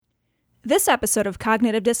This episode of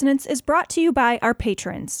Cognitive Dissonance is brought to you by our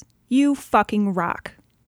patrons. You fucking rock.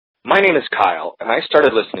 My name is Kyle, and I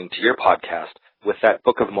started listening to your podcast with that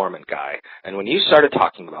Book of Mormon guy. And when you started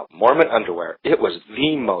talking about Mormon underwear, it was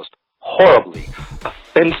the most horribly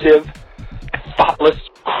offensive, thoughtless,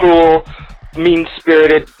 cruel,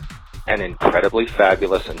 mean-spirited, and incredibly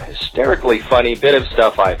fabulous and hysterically funny bit of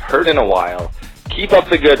stuff I've heard in a while. Keep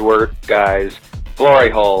up the good work, guys.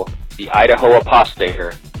 Glory hole, the Idaho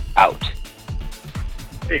apostater, out.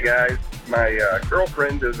 Hey guys, my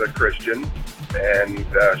girlfriend is a Christian, and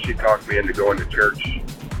she talked me into going to church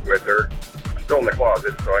with her. I'm still in the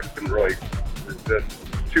closet, so I couldn't really resist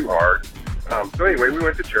too hard. So anyway, we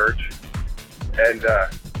went to church, and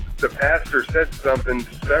the pastor said something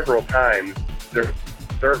several times during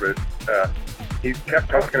the service. He kept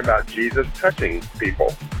talking about Jesus touching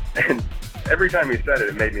people, and every time he said it,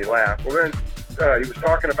 it made me laugh. Well, then he was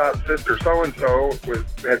talking about Sister So-and-so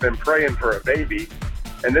had been praying for a baby,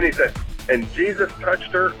 and then he said, and Jesus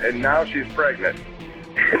touched her, and now she's pregnant.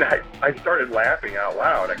 And I started laughing out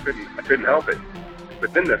loud. I couldn't help it.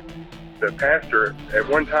 But then the pastor, at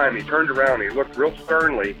one time, he turned around, and he looked real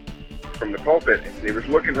sternly from the pulpit, and he was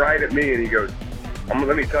looking right at me, and he goes,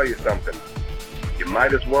 let me tell you something. You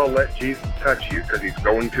might as well let Jesus touch you, because he's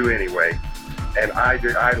going to anyway. And I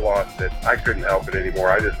lost it. I couldn't help it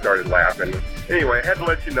anymore. I just started laughing. Anyway, I had to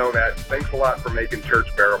let you know that. Thanks a lot for making church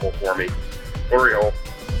bearable for me. Glory hole.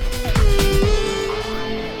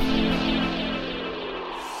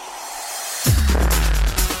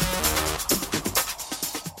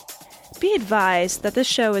 Be advised that this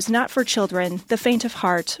show is not for children, the faint of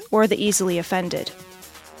heart, or the easily offended.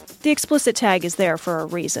 The explicit tag is there for a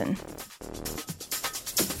reason.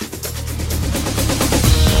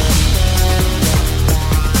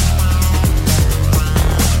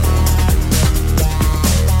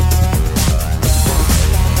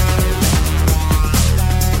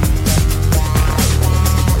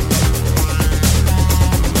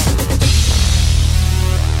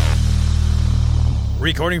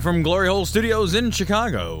 Recording from Glory Hole Studios in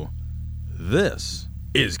Chicago, this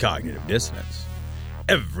is Cognitive Dissonance.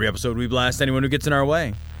 Every episode we blast anyone who gets in our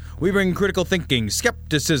way. We bring critical thinking,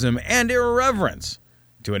 skepticism, and irreverence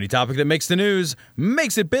to any topic that makes the news,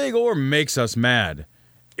 makes it big, or makes us mad.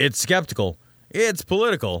 It's skeptical, it's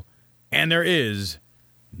political, and there is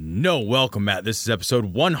no welcome mat. This is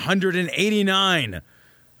episode 189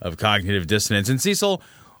 of Cognitive Dissonance. And Cecil,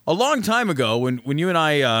 a long time ago, when you and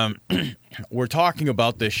I were talking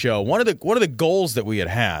about this show, one of the goals that we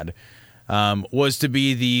had was to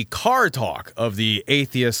be the car talk of the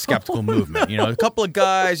atheist skeptical movement. You know, a couple of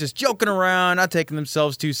guys just joking around, not taking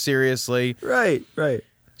themselves too seriously. Right.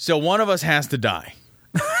 So one of us has to die.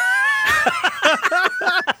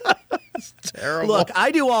 It's terrible. Look,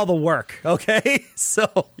 I do all the work, okay? So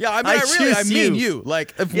yeah, I mean you.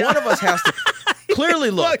 Like, if one of us has to... Clearly,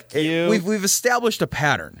 look, we've established a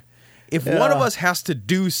pattern. If one of us has to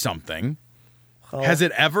do something, has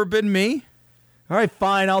it ever been me? All right,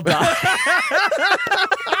 fine, I'll die.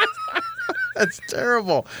 That's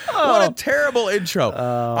terrible. What a terrible intro.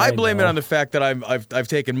 I blame it on the fact that I've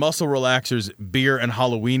taken muscle relaxers, beer, and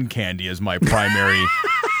Halloween candy as my primary.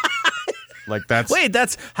 Like that's. Wait,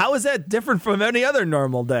 how is that different from any other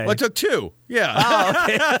normal day? Well, I took two. Yeah. Oh,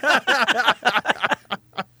 okay.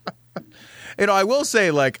 You know, I will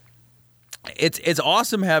say, like, it's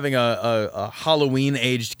awesome having a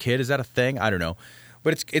Halloween-aged kid. Is that a thing? I don't know.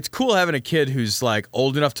 But it's cool having a kid who's, like,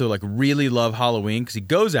 old enough to, like, really love Halloween because he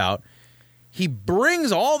goes out, he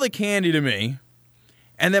brings all the candy to me,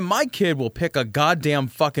 and then my kid will pick a goddamn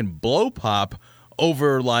fucking blow pop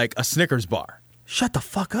over, like, a Snickers bar. Shut the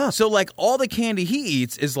fuck up. So, like, all the candy he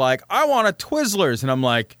eats is like, I want a Twizzlers. And I'm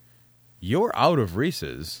like, you're out of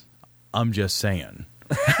Reese's. I'm just saying.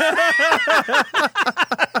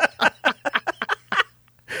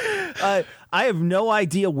 I have no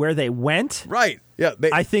idea where they went. Right. Yeah.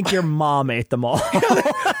 I think your mom ate them all.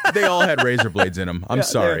 They all had razor blades in them. I'm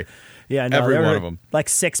sorry. Yeah, no, every one of them. Like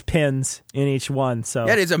 6 pins in each one. So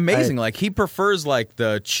yeah, it's amazing. Like, he prefers, like,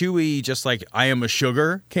 the chewy, just like I am a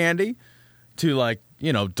sugar candy to, like,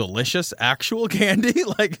 you know, delicious actual candy.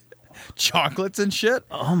 Like, chocolates and shit.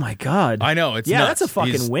 Oh my god! I know, it's nuts. nuts. That's a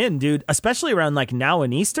fucking win, dude. Especially around like now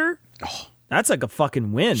and Easter. Oh, that's like a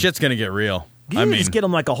fucking win. Shit's gonna get real. You just get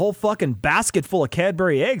him like a whole fucking basket full of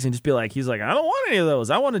Cadbury eggs and just be like, he's like, I don't want any of those.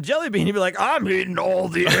 I want a jelly bean. He'd be like, I'm eating all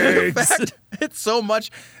the eggs. In fact, it's so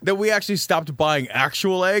much that we actually stopped buying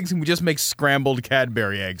actual eggs and we just make scrambled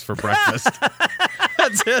Cadbury eggs for breakfast.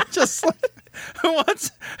 That's it. Just like,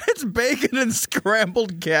 It's bacon and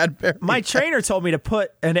scrambled Cadbury. My trainer told me to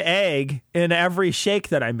put an egg in every shake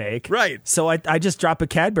that I make. Right. So I just drop a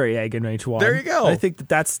Cadbury egg in each one. There you go. I think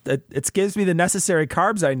it gives me the necessary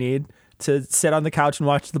carbs I need to sit on the couch and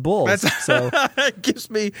watch the Bulls. So it gives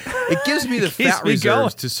me the fat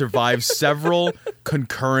reserves to survive several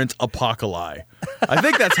concurrent apocalypse. I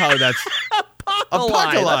think that's how that's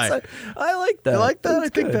apocalypse. I like that. I like that. That's I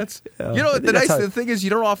think good. that's Yeah. the thing is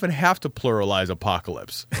you don't often have to pluralize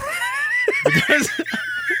apocalypse. Because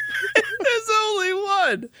There's only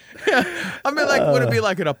one. I mean, like, would it be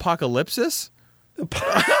like an apocalypsis? I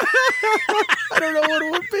don't know what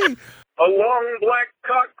it would be. A long black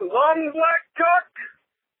cock, a long black cock,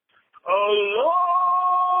 long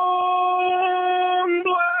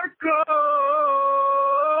black cock.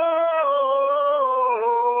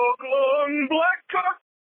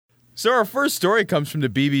 So our first story comes from the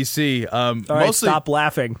BBC. All right, stop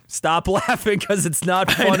laughing. Stop laughing because it's not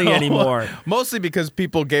funny anymore. Mostly because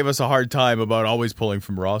people gave us a hard time about always pulling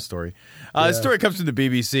from Raw story. The story comes from the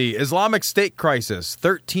BBC. Islamic State crisis.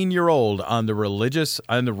 13-year-old on the righteous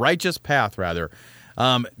path, rather.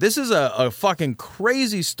 This is a fucking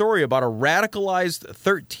crazy story about a radicalized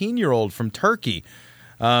 13-year-old from Turkey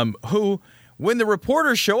who, when the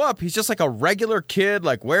reporters show up, he's just like a regular kid,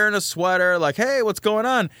 like wearing a sweater, like, hey, what's going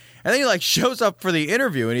on? And then he like shows up for the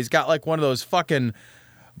interview and he's got like one of those fucking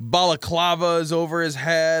balaclavas over his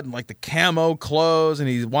head and like the camo clothes, and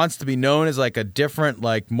he wants to be known as like a different,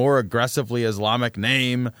 like more aggressively Islamic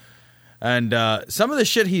name. And some of the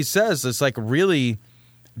shit he says is like really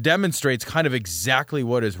demonstrates kind of exactly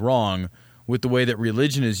what is wrong with the way that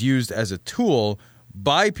religion is used as a tool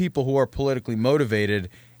by people who are politically motivated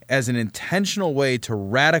as an intentional way to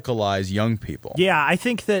radicalize young people. Yeah, I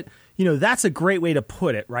think that, that's a great way to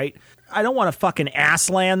put it, right? I don't want to fucking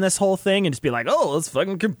assland this whole thing and just be like, oh, it's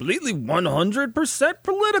fucking completely 100%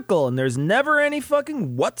 political and there's never any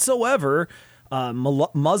fucking whatsoever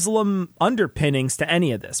Muslim underpinnings to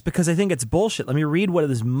any of this, because I think it's bullshit. Let me read what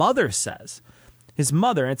his mother says. His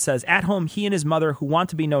mother, it says, at home, he and his mother, who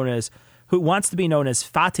wants to be known as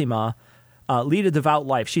Fatima, lead a devout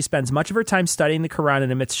life. She spends much of her time studying the Quran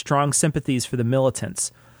and emits strong sympathies for the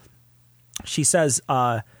militants. She says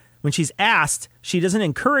when she's asked, she doesn't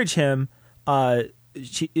encourage him.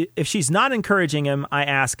 If she's not encouraging him, I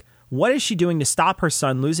ask, what is she doing to stop her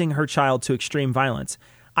son losing her child to extreme violence?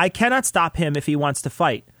 I cannot stop him if he wants to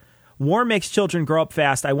fight. War makes children grow up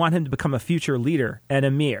fast. I want him to become a future leader, an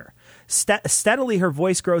emir. Steadily, her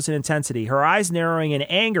voice grows in intensity, her eyes narrowing in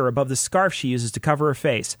anger above the scarf she uses to cover her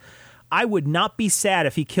face. I would not be sad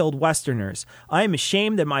if he killed Westerners. I am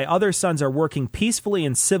ashamed that my other sons are working peacefully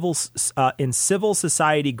in civil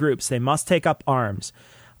society groups. They must take up arms.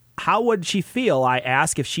 How would she feel, I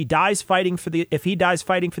ask, if he dies fighting for the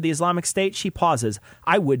Islamic State? She pauses.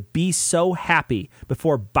 I would be so happy,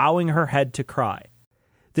 before bowing her head to cry.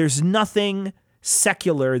 There's nothing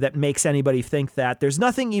secular that makes anybody think that. There's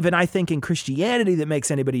nothing even, I think, in Christianity that makes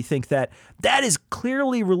anybody think that. That is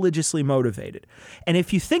clearly religiously motivated. And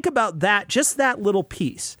if you think about that, just that little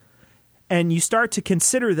piece, and you start to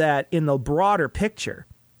consider that in the broader picture,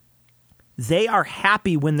 they are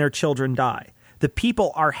happy when their children die. The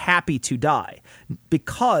people are happy to die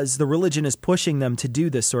because the religion is pushing them to do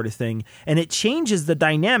this sort of thing. And it changes the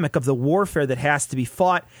dynamic of the warfare that has to be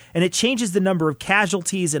fought. And it changes the number of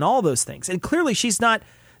casualties and all those things. And clearly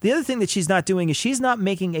the other thing that she's not doing is she's not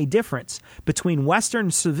making a difference between Western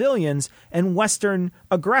civilians and Western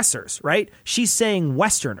aggressors, right? She's saying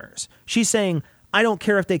Westerners. She's saying, I don't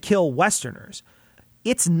care if they kill Westerners.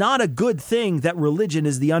 It's not a good thing that religion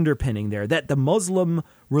is the underpinning there, that the Muslim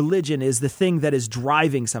religion is the thing that is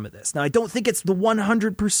driving some of this. Now, I don't think it's the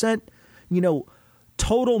 100%,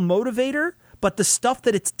 total motivator, but the stuff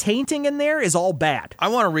that it's tainting in there is all bad. I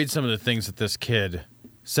want to read some of the things that this kid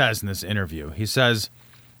says in this interview. He says,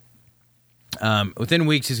 within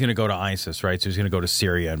weeks, he's going to go to ISIS, right? So he's going to go to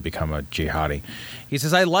Syria and become a jihadi. He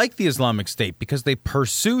says, I like the Islamic State because they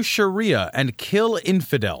pursue Sharia and kill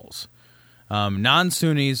infidels.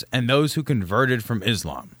 Non-Sunnis, and those who converted from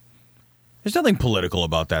Islam. There's nothing political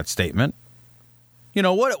about that statement.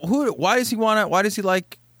 Why does he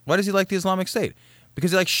like the Islamic State?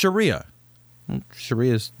 Because he likes Sharia. Well,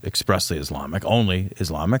 Sharia is expressly Islamic, only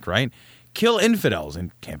Islamic, right? Kill infidels,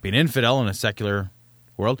 and can't be an infidel in a secular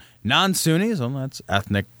world. Non-Sunnis, well, that's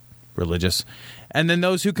ethnic, religious. And then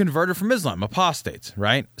those who converted from Islam, apostates,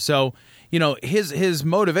 right? So, his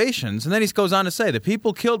motivations, and then he goes on to say, the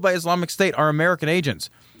people killed by Islamic State are American agents.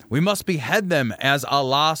 We must behead them, as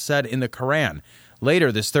Allah said in the Quran.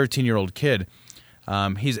 Later, this 13-year-old kid,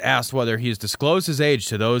 he's asked whether he's disclosed his age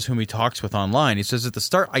to those whom he talks with online. He says, at the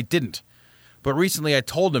start, I didn't. But recently I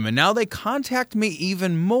told them, and now they contact me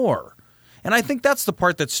even more. And I think that's the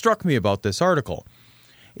part that struck me about this article,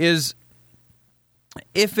 is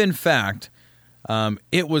if in fact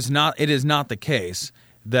it is not the case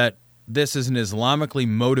that this is an Islamically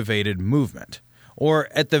motivated movement, or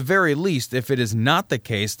at the very least, if it is not the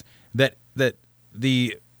case that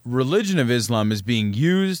the religion of Islam is being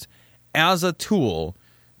used as a tool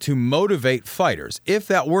to motivate fighters. If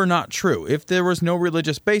that were not true, if there was no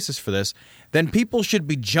religious basis for this, then people should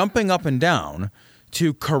be jumping up and down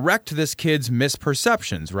to correct this kid's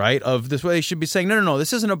misperceptions, right? Of this way, they should be saying, no,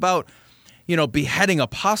 this isn't about, beheading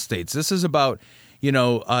apostates. This is about,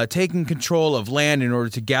 taking control of land in order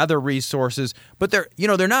to gather resources. But they're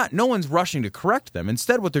not, no one's rushing to correct them.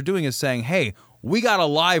 Instead, what they're doing is saying, hey, we got a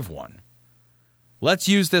live one. Let's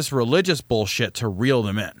use this religious bullshit to reel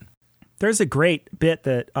them in. There's a great bit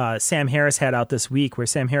that Sam Harris had out this week where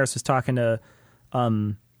Sam Harris was talking to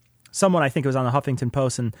someone, I think it was on the Huffington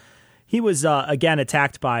Post, and he was, again,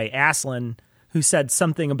 attacked by Aslan, who said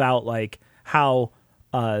something about, like, how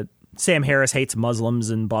Sam Harris hates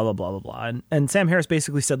Muslims and blah, blah, blah, blah, blah. And Sam Harris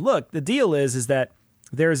basically said, look, the deal is that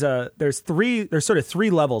there's sort of three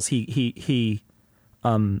levels he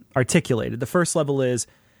articulated. The first level is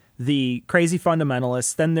the crazy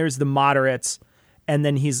fundamentalists, then there's the moderates, and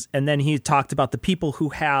then he talked about the people who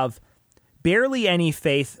have barely any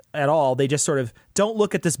faith at all. They just sort of don't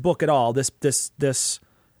look at this book at all, this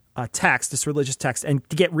text, this religious text, and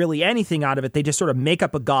to get really anything out of it, they just sort of make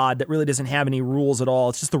up a god that really doesn't have any rules at all.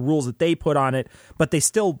 It's just the rules that they put on it, but they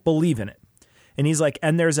still believe in it. And he's like,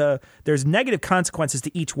 and there's negative consequences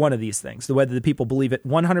to each one of these things. Whether the people believe it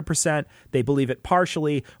 100%, they believe it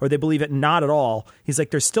partially, or they believe it not at all. He's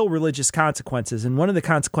like, there's still religious consequences. And one of the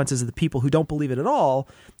consequences of the people who don't believe it at all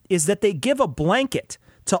is that they give a blanket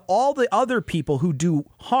to all the other people who do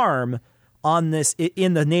harm on this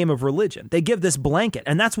in the name of religion. They give this blanket,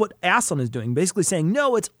 and that's what Aslan is doing, basically saying,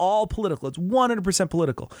 no, it's all political. It's 100%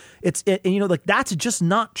 political. That's just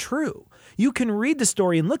not true. You can read the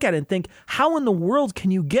story and look at it and think, how in the world can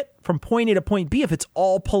you get from point A to point B if it's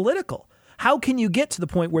all political? How can you get to the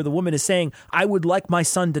point where the woman is saying, I would like my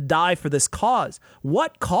son to die for this cause?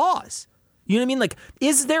 What cause? You know what I mean? Like,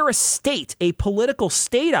 is there a political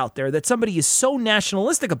state out there that somebody is so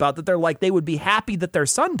nationalistic about that they're like, they would be happy that their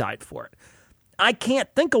son died for it? I can't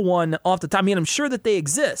think of one off the top. I mean, I'm sure that they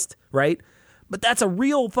exist, right? But that's a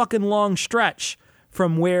real fucking long stretch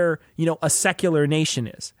from where, a secular nation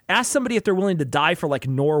is. Ask somebody if they're willing to die for, like,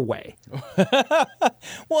 Norway.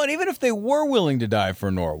 Well, and even if they were willing to die for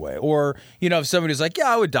Norway, or, if somebody's like, yeah,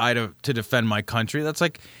 I would die to defend my country, that's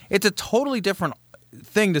like, it's a totally different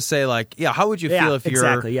thing to say, like, yeah, how would you feel if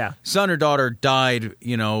your son or daughter died,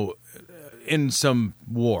 in some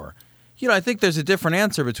war? I think there's a different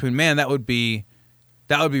answer between, man, that would be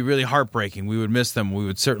really heartbreaking. We would miss them. We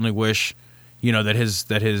would certainly wish,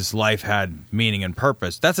 that his life had meaning and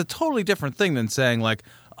purpose. That's a totally different thing than saying, like,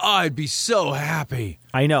 oh, I'd be so happy.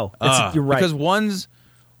 I know. You're right. Because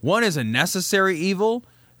one is a necessary evil,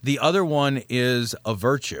 the other one is a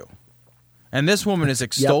virtue. And this woman is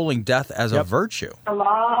extolling death as a virtue.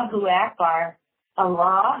 Allahu Akbar.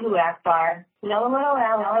 Allahu Akbar.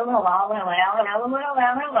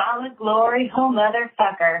 Glory, oh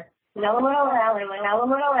motherfucker. Allahu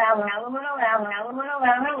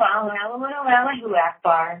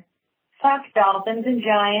Akbar. Fuck dolphins and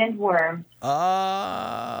giant worms.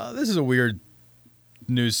 This is a weird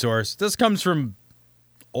news source. This comes from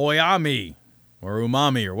Oyami or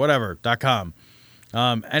Umami or whatever.com.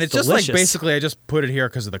 And it's just delicious. Like, basically, I just put it here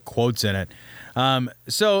because of the quotes in it.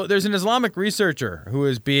 So there's an Islamic researcher who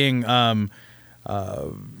is being,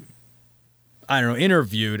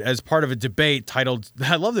 interviewed as part of a debate titled,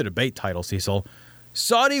 I love the debate title, Cecil,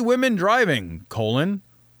 Saudi women driving,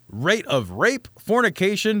 rate of rape,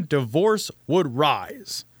 fornication, divorce would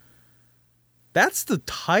rise. That's the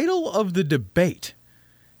title of the debate.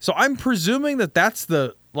 So I'm presuming that that's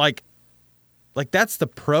the, like that's the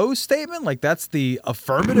pro statement? Like that's the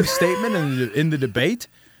affirmative statement in the debate?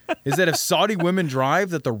 Is that if Saudi women drive,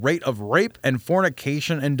 that the rate of rape and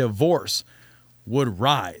fornication and divorce would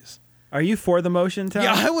rise? Are you for the motion, Tom?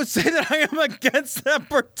 Yeah, I would say that I am against that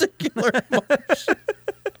particular motion.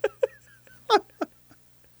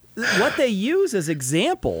 What they use as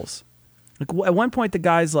examples. Like, at one point, the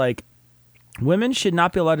guy's like, women should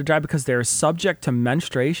not be allowed to drive because they're subject to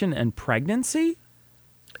menstruation and pregnancy?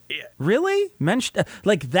 Yeah. Really?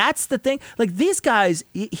 Like, that's the thing? Like, these guys,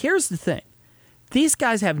 here's the thing. These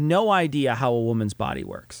guys have no idea how a woman's body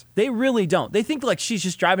works. They really don't. They think like she's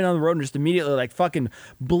just driving down the road and just immediately like fucking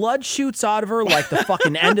blood shoots out of her like the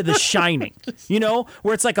fucking end of The Shining. You know,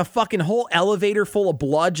 where it's like a fucking whole elevator full of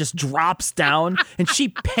blood just drops down and she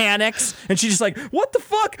panics and she's just like, what the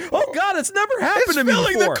fuck? Oh God, it's never happened to me before.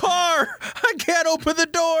 It's filling the car. I can't open the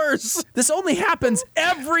doors. This only happens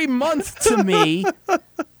every month to me.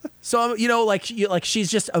 So, you know, like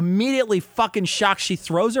she's just immediately fucking shocked. She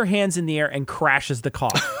throws her hands in the air and crashes the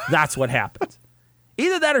car. That's what happens.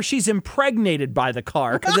 Either that or she's impregnated by the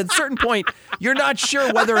car, because at a certain point, you're not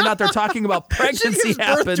sure whether or not they're talking about pregnancy she gives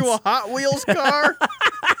happens. Birth to a Hot Wheels car.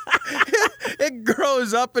 It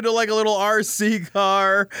grows up into like a little RC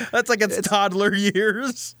car. That's like its toddler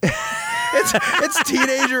years. It's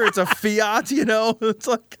teenager. It's a Fiat, you know. It's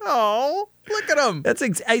like, oh, look at him.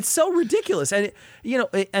 It's so ridiculous. And, you know,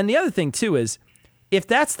 and the other thing, too, is if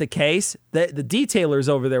that's the case, the detailers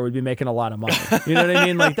over there would be making a lot of money. You know what I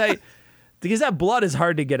mean? Like because that blood is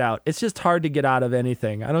hard to get out. It's just hard to get out of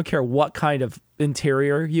anything. I don't care what kind of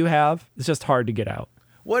interior you have. It's just hard to get out.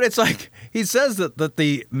 What it's like, he says that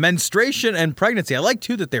the menstruation and pregnancy, I like,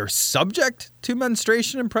 too, that they're subject to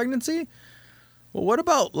menstruation and pregnancy. Well, what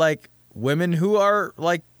about, like, women who are,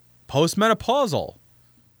 like, postmenopausal?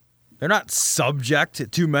 They're not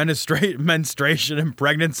subject to menstruation and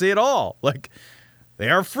pregnancy at all. Like, they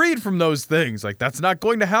are freed from those things. Like, that's not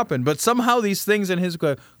going to happen. But somehow these things in his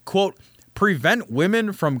quote, prevent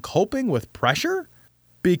women from coping with pressure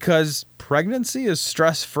because pregnancy is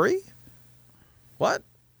stress-free? What?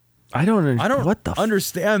 I don't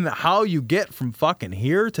understand how you get from fucking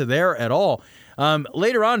here to there at all.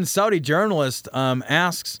 Later on, Saudi journalist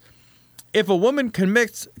asks, if a woman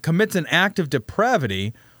commits an act of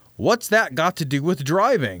depravity, what's that got to do with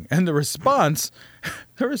driving? And the response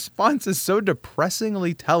is so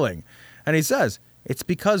depressingly telling. And he says, it's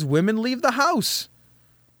because women leave the house.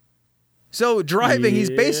 So driving, he's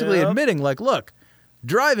basically admitting, like, look,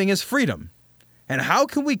 driving is freedom. And how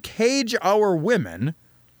can we cage our women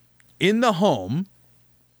in the home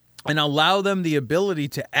and allow them the ability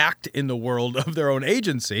to act in the world of their own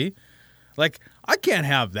agency? Like, I can't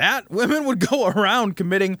have that. Women would go around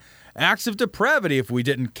committing acts of depravity if we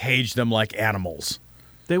didn't cage them like animals.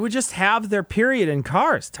 They would just have their period in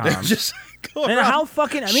cars, Tom. They'd just go and around how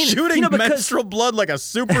fucking, I mean, shooting you know, because, menstrual blood like a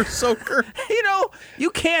super soaker. You know,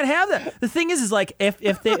 you can't have that. The thing is like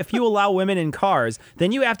if you allow women in cars,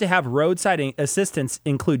 then you have to have roadside assistance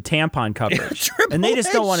include tampon coverage, and they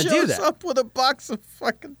just don't want to do that. Up with a box of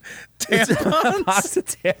fucking tampons. A box of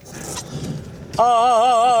tampons.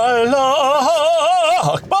 Allah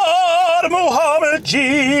Akbar, Muhammad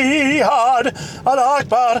Jihad. Allah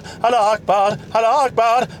Akbar, Allah Akbar, Allah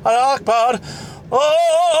Akbar, Allah Akbar.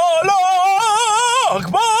 Allah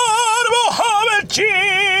Akbar, Muhammad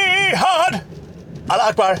Jihad. Allah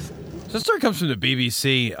Akbar. So this story comes from the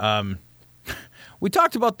BBC. We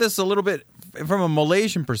talked about this a little bit from a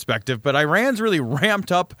Malaysian perspective, but Iran's really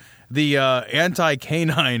ramped up the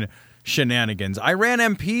anti-canine shenanigans. Iran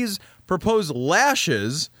MPs propose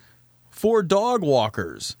lashes for dog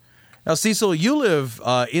walkers. Now, Cecil, you live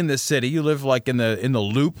in the city. You live like in the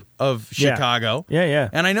loop of Chicago. Yeah.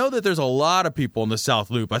 And I know that there's a lot of people in the South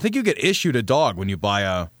Loop. I think you get issued a dog when you buy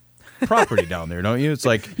a property down there, don't you? It's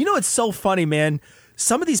like, you know, it's so funny, man.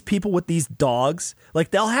 Some of these people with these dogs,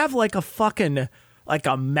 like they'll have like a fucking like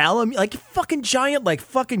a Malamute, like fucking giant, like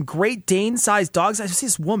fucking Great Dane sized dogs. I see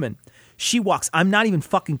this woman. She walks. I'm not even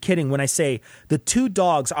fucking kidding when I say the two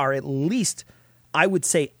dogs are at least, I would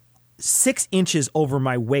say, 6 inches over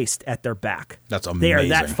my waist at their back. That's amazing. They are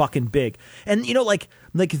that fucking big. And, you know, like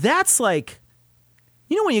that's like,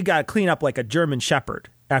 you know when you got to clean up like a German Shepherd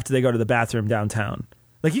after they go to the bathroom downtown?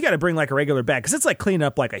 Like, you got to bring, like, a regular bag, because it's like cleaning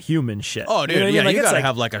up, like, a human shit. Oh, dude, you know yeah, like, you got to like,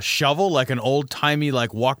 have, like, a shovel, like an old-timey,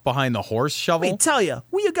 like, walk-behind-the-horse shovel. Let me tell you,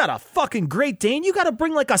 when you got a fucking Great Dane, you got to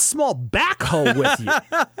bring, like, a small backhoe with you.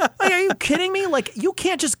 Like, are you kidding me? Like, you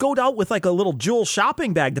can't just go out with, like, a little Jewel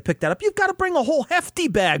shopping bag to pick that up. You've got to bring a whole hefty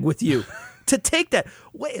bag with you to take that.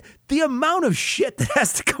 Wait, the amount of shit that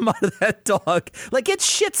has to come out of that dog, like, it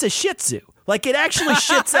shits a Shih Tzu. Like, it actually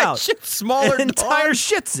shits out smaller an entire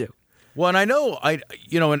Shih Tzu. Well, and I know,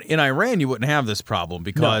 in Iran, you wouldn't have this problem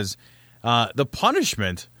because the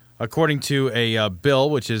punishment, according to a bill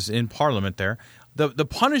which is in Parliament there, the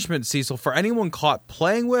punishment, Cecil, for anyone caught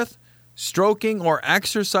playing with, stroking, or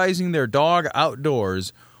exercising their dog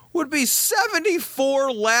outdoors would be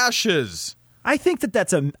 74 lashes. I think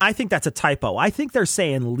that's a typo. I think they're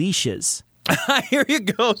saying leashes. Here you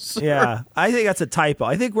go, sir. Yeah, I think that's a typo.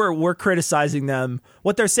 I think we're criticizing them.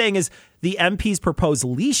 What they're saying is the MPs propose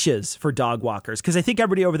leashes for dog walkers because I think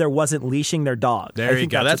everybody over there wasn't leashing their dog. There you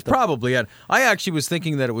go. That's probably it. I actually was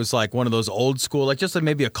thinking that it was like one of those old school, like just like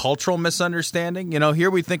maybe a cultural misunderstanding. You know, here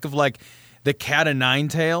we think of like the cat of nine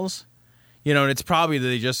tails. You know, and it's probably that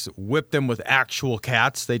they just whip them with actual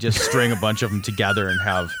cats. They just string a bunch of them together and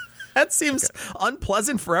have... That seems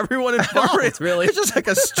unpleasant for everyone involved, really. It's just like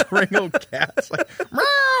a string of cats. Like,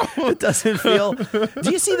 meow. It doesn't feel... Do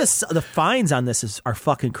you see the fines on this are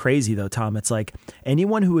fucking crazy, though, Tom? It's like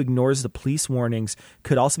anyone who ignores the police warnings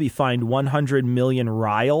could also be fined 100 million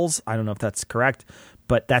rials. I don't know if that's correct,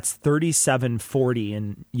 but that's $37.40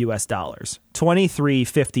 in U.S. dollars,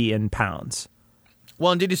 $23.50 in pounds.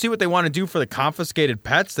 Well, and did you see what they want to do for the confiscated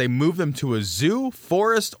pets? They move them to a zoo,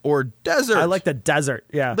 forest, or desert. I like the desert,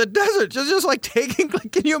 yeah. The desert. Just like taking,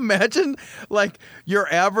 like, can you imagine, like,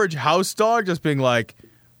 your average house dog just being like,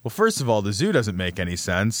 well, first of all, the zoo doesn't make any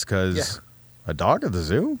sense because a dog at the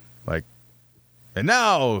zoo? Like, and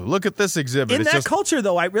now, look at this exhibit. In it's that just culture,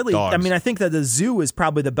 though, I think that the zoo is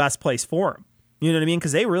probably the best place for them. You know what I mean?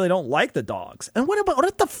 Because they really don't like the dogs. And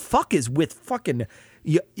what the fuck is with fucking...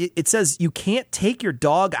 It says you can't take your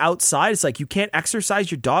dog outside. It's like you can't exercise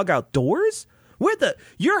your dog outdoors.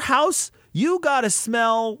 Your house, you gotta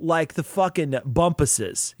smell like the fucking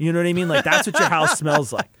bumpuses. You know what I mean? Like that's what your house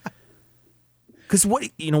smells like. Because what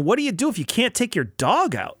do you do if you can't take your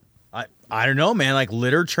dog out? I don't know, man. Like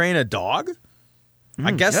litter train a dog.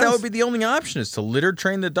 I guess that would be the only option is to litter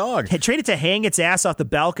train the dog. Hey, train it to hang its ass off the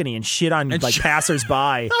balcony and shit on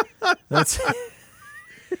passersby. That's.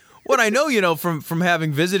 What I know, from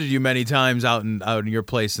having visited you many times out in your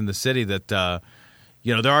place in the city, that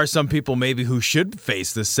there are some people maybe who should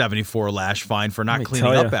face this 74 lash fine for not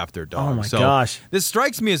cleaning up after dogs. Oh my gosh! This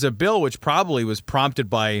strikes me as a bill which probably was prompted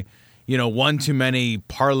by one too many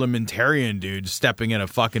parliamentarian dudes stepping in a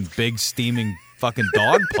fucking big steaming fucking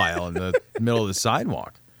dog pile in the middle of the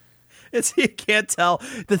sidewalk. You can't tell.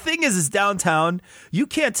 The thing is downtown, you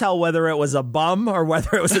can't tell whether it was a bum or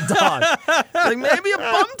whether it was a dog. Like maybe a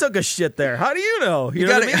bum took a shit there. How do you know? You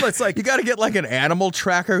know what I mean? It's like you got to get like an animal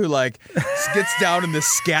tracker who like gets down in the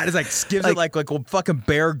scat. It's like gives it like a fucking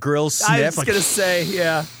Bear Grylls sniff. I was gonna say,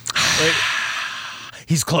 yeah.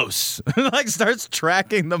 He's close. Like starts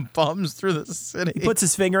tracking the bums through the city. He puts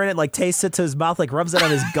his finger in it, like tastes it to his mouth, like rubs it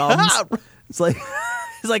on his gums. It's like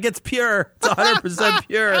it's pure. It's 100%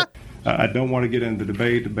 pure. I don't want to get into the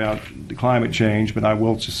debate about the climate change, but I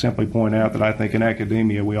will just simply point out that I think in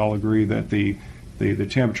academia we all agree that the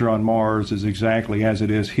temperature on Mars is exactly as it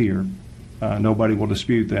is here. Nobody will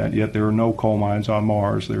dispute that, yet there are no coal mines on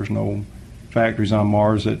Mars. There's no factories on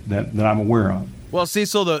Mars that I'm aware of. Well,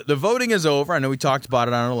 Cecil, the voting is over. I know we talked about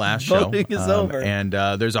it on our last show. Voting is over. And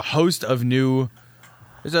there's a host of new...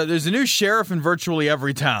 There's a new sheriff in virtually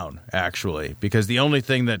every town, actually, because the only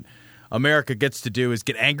thing that America gets to do is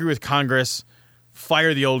get angry with Congress,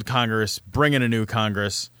 fire the old Congress, bring in a new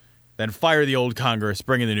Congress, then fire the old Congress,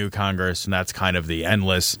 bring in the new Congress, and that's kind of the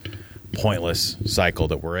endless, pointless cycle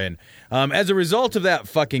that we're in. As a result of that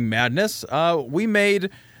fucking madness, we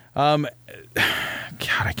made, God,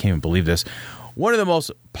 I can't even believe this, one of the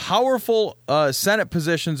most powerful Senate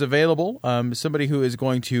positions available, somebody who is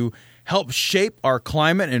going to help shape our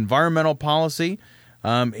climate and environmental policy,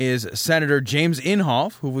 is Senator James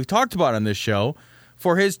Inhofe, who we've talked about on this show,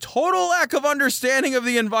 for his total lack of understanding of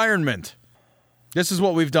the environment. This is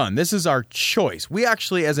what we've done. This is our choice. We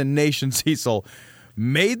actually, as a nation, Cecil,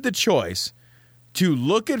 made the choice to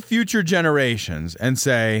look at future generations and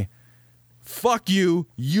say, fuck you,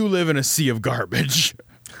 you live in a sea of garbage.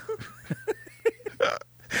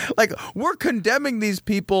 Like, we're condemning these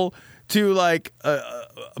people to, like, a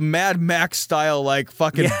Mad Max style, like,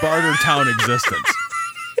 fucking Bartertown existence.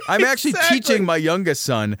 I'm actually teaching my youngest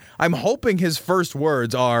son. I'm hoping his first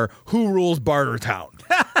words are, "Who rules Bartertown?"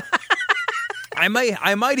 I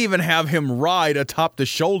might even have him ride atop the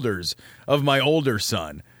shoulders of my older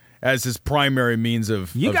son as his primary means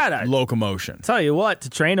of locomotion. Tell you what, to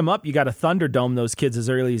train them up, you got to Thunderdome those kids as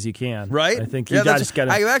early as you can. Right? I think you just got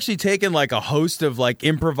to... I've actually taken like a host of like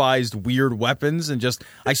improvised weird weapons and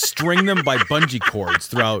I string them by bungee cords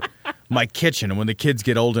throughout my kitchen. And when the kids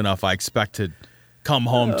get old enough, I expect to come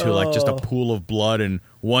home to like just a pool of blood and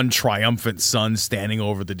one triumphant son standing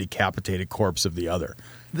over the decapitated corpse of the other.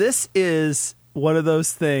 This is one of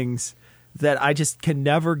those things that I just can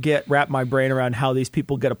never wrap my brain around how these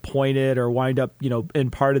people get appointed or wind up, in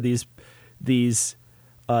part of these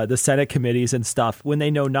the Senate committees and stuff when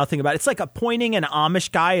they know nothing about it. It's like appointing an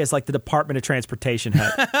Amish guy as like the Department of Transportation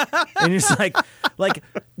head. And it's like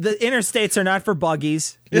the interstates are not for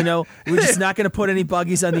buggies. You know, we're just not going to put any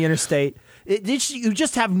buggies on the interstate. You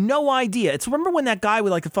just have no idea. It's remember when that guy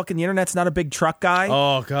with like the fucking the internet's not a big truck guy?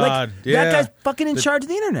 Oh God, that guy's fucking in charge of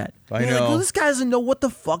the internet. I know. Like, well, this guy doesn't know what the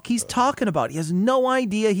fuck he's talking about. He has no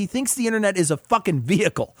idea. He thinks the internet is a fucking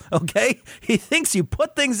vehicle. Okay, he thinks you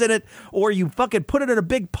put things in it or you fucking put it in a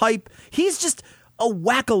big pipe. He's just a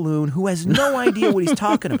wackaloon who has no idea what he's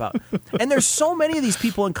talking about. And there's so many of these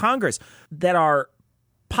people in Congress that are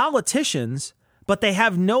politicians, but they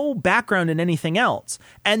have no background in anything else.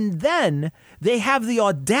 And then they have the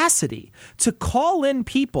audacity to call in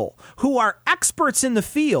people who are experts in the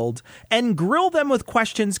field and grill them with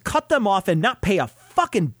questions, cut them off, and not pay a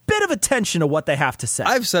fucking bit of attention to what they have to say.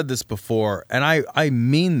 I've said this before, and I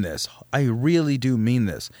mean this. I really do mean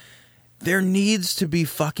this. There needs to be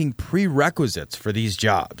fucking prerequisites for these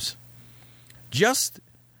jobs. Just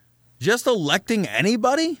electing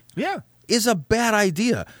anybody? Yeah. Is a bad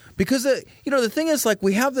idea. Because the thing is, like,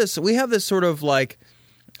 we have this sort of like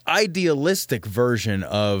idealistic version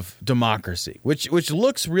of democracy, which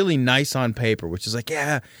looks really nice on paper, which is like,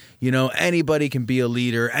 yeah, anybody can be a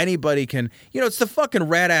leader, anybody can, it's the fucking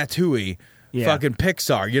Ratatouille, fucking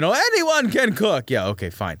Pixar, anyone can cook. Yeah,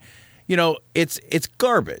 okay, fine. It's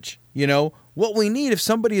garbage. What we need, if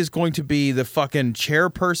somebody is going to be the fucking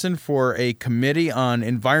chairperson for a committee on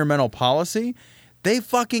environmental policy, they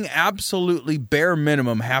fucking absolutely bare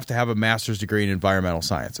minimum have to have a master's degree in environmental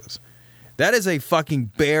sciences. That is a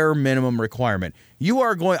fucking bare minimum requirement.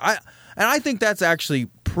 I think that's actually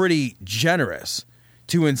pretty generous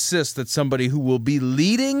to insist that somebody who will be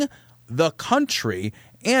leading the country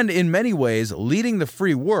and in many ways leading the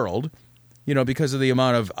free world, because of the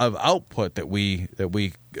amount of output that we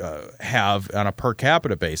have on a per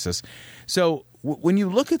capita basis. So when you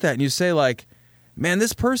look at that and you say like, man,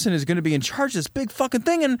 this person is going to be in charge of this big fucking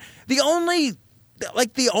thing, and the only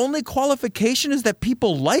qualification is that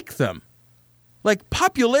people like them. Like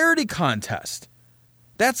popularity contest.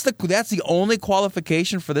 That's the only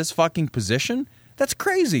qualification for this fucking position? That's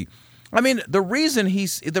crazy. I mean, the reason he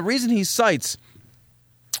cites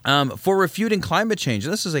for refuting climate change,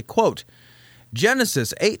 and this is a quote,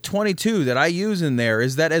 Genesis 8:22 that I use in there,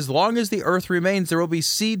 is that as long as the earth remains, there will be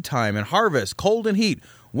seed time and harvest, cold and heat,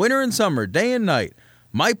 winter and summer, day and night.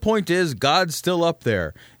 My point is, God's still up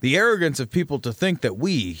there. The arrogance of people to think that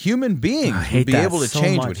we, human beings, would be able to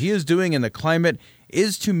change what he is doing in the climate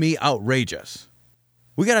is, to me, outrageous.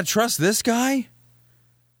 We got to trust this guy?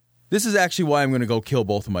 This is actually why I'm going to go kill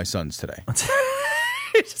both of my sons today.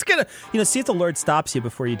 You're just going to, see if the Lord stops you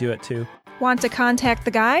before you do it, too. Want to contact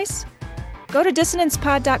the guys? Go to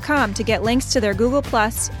dissonancepod.com to get links to their Google+,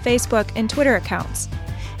 Facebook, and Twitter accounts.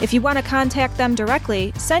 If you want to contact them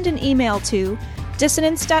directly, send an email to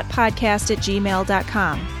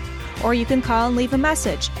dissonance.podcast@gmail.com. Or you can call and leave a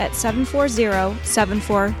message at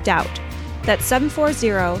 740-74-DOUBT. That's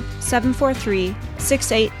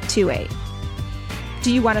 740-743-6828.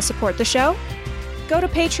 Do you want to support the show? Go to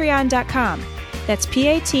patreon.com. That's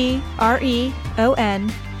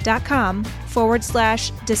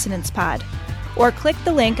patreon.com/dissonancepod. Or click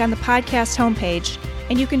the link on the podcast homepage,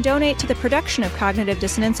 and you can donate to the production of Cognitive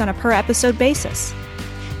Dissonance on a per-episode basis.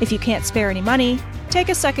 If you can't spare any money, take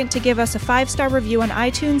a second to give us a 5-star review on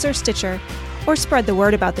iTunes or Stitcher, or spread the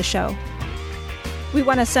word about the show. We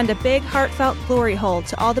want to send a big, heartfelt glory hole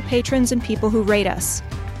to all the patrons and people who rate us.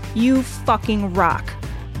 You fucking rock.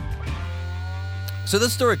 So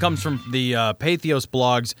this story comes from the Pathos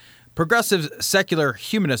blog's Progressive Secular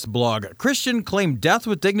Humanist blog. Christian claimed death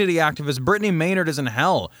with dignity activist Brittany Maynard is in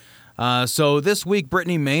hell. So this week,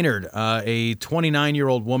 Brittany Maynard, a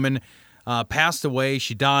 29-year-old woman, passed away.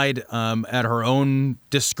 She died at her own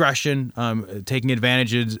discretion, taking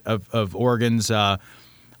advantage of Oregon's, the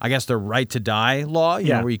right to die law,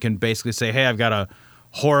 where you can basically say, hey, I've got a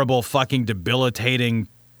horrible, fucking debilitating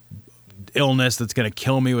illness that's going to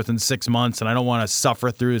kill me within 6 months, and I don't want to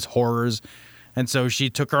suffer through its horrors. And so she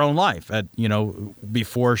took her own life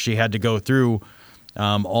before she had to go through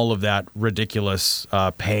all of that ridiculous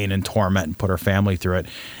pain and torment and put her family through it.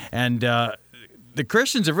 And the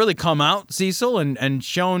Christians have really come out, Cecil, and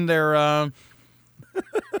shown their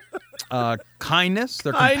kindness,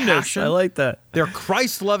 their compassion. I like that. Their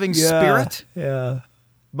Christ-loving spirit. Yeah.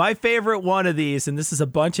 My favorite one of these, and this is a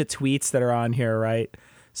bunch of tweets that are on here, right?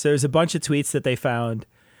 So there's a bunch of tweets that they found.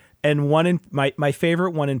 And my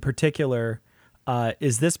favorite one in particular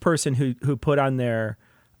is this person who put on there,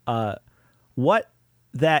 what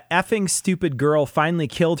that effing stupid girl finally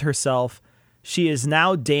killed herself She is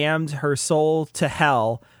now damned, her soul to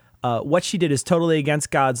hell. What she did is totally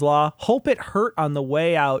against God's law. Hope it hurt on the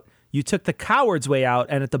way out. You took the coward's way out.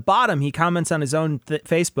 And at the bottom, he comments on his own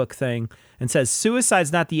Facebook thing and says,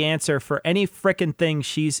 suicide's not the answer for any frickin' thing.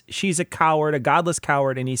 She's a coward, a godless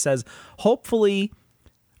coward. And he says, hopefully.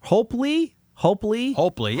 Yeah, it's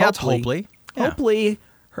hopefully. Yeah. Hopefully.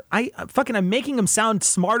 I'm making him sound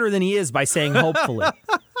smarter than he is by saying hopefully.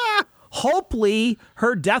 Hopefully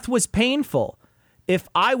her death was painful. If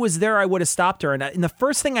I was there, I would have stopped her. And the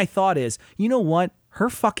first thing I thought is, you know what? Her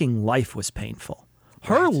fucking life was painful.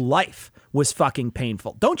 Her life was fucking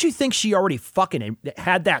painful. Don't you think she already fucking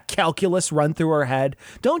had that calculus run through her head?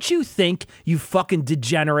 Don't you think, you fucking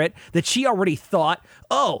degenerate, that she already thought,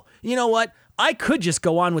 oh, you know what? I could just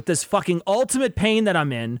go on with this fucking ultimate pain that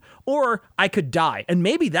I'm in, or I could die. And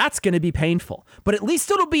maybe that's going to be painful, but at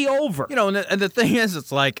least it'll be over. You know, and the thing is,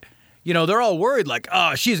 it's like, you know, they're all worried like,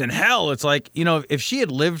 oh, she's in hell. It's like, you know, if she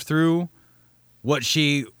had lived through what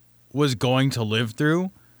she was going to live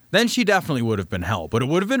through, then she definitely would have been hell. But it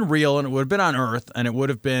would have been real, and it would have been on earth, and it would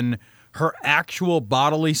have been her actual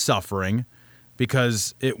bodily suffering,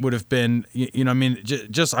 because it would have been, you know, I mean,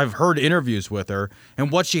 just I've heard interviews with her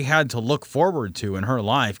and what she had to look forward to in her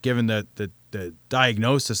life, given the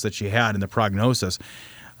diagnosis that she had and the prognosis.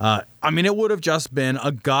 I mean, it would have just been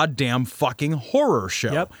a goddamn fucking horror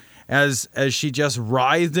show. Yep. As she just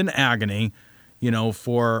writhed in agony, you know,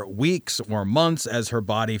 for weeks or months as her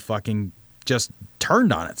body fucking just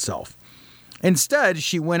turned on itself. Instead,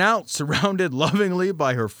 she went out surrounded lovingly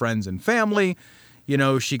by her friends and family. You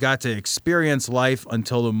know, she got to experience life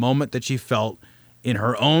until the moment that she felt in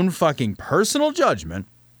her own fucking personal judgment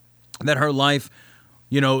that her life,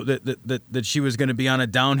 you know, that she was going to be on a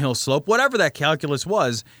downhill slope, whatever that calculus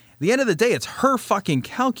was. At the end of the day, it's her fucking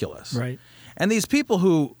calculus. Right. And these people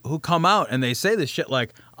who come out and they say this shit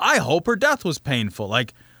like, I hope her death was painful.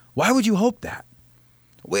 Like, why would you hope that?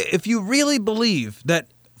 If you really believe that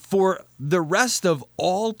for the rest of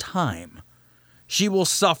all time, she will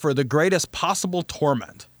suffer the greatest possible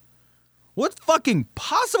torment, what fucking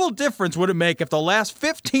possible difference would it make if the last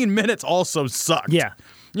 15 minutes also sucked? Yeah.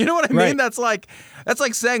 You know what I mean? Right. That's like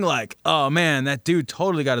saying like, oh man, that dude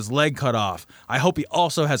totally got his leg cut off. I hope he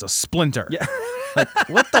also has a splinter. Yeah. Like,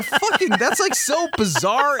 what the fucking, that's like so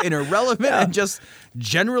bizarre and irrelevant and just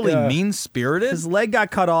generally mean-spirited. His leg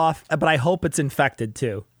got cut off, but I hope it's infected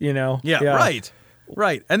too, you know? Yeah.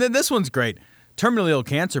 Right. And then this one's great. Terminally ill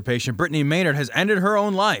cancer patient Brittany Maynard has ended her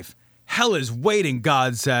own life. Hell is waiting,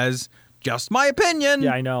 God says. Just my opinion.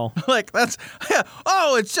 Yeah, I know. Like, that's,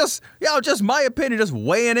 it's just my opinion, just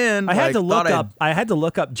weighing in. I had to look up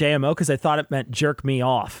JMO because I thought it meant jerk me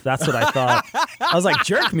off. That's what I thought. I was like,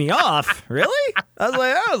 jerk me off? Really? I was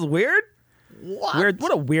like, that was weird. What? Weird.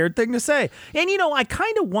 What a weird thing to say. And, you know, I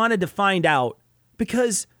kind of wanted to find out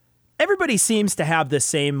because everybody seems to have this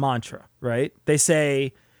same mantra, right? They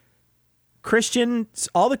say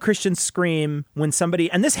all the Christians scream when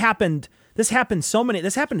somebody, and this happened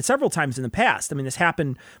several times in the past. I mean, this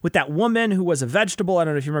happened with that woman who was a vegetable. I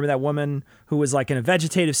don't know if you remember that woman who was like in a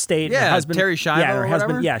vegetative state. Yeah, her husband, Terry Schiavo or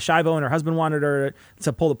whatever? Schiavo, and her husband wanted her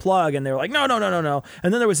to pull the plug, and they were like, no.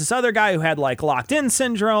 And then there was this other guy who had like locked-in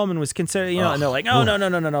syndrome and was considered, and they're like, no,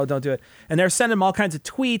 don't do it. And they're sending him all kinds of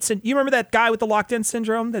tweets. And you remember that guy with the locked-in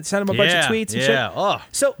syndrome that sent him a bunch of tweets and shit? Yeah.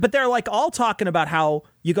 So, but they're like all talking about how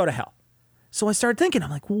you go to hell. So I started thinking, I'm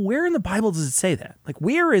like, well, where in the Bible does it say that? Like,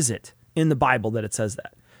 where is it in the Bible that it says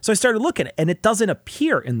that? So I started looking at it, and it doesn't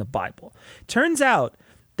appear in the Bible. Turns out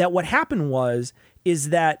that what happened is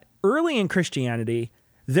that early in Christianity,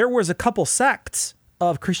 there was a couple sects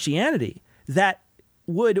of Christianity that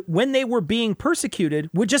would, when they were being persecuted,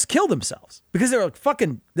 would just kill themselves because they were like,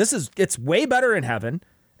 fucking, it's way better in heaven.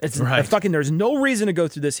 It's right. Fucking, there's no reason to go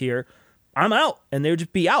through this here. I'm out. And they would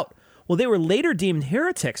just be out. Well, they were later deemed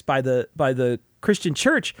heretics by the Christian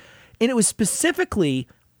church. And it was specifically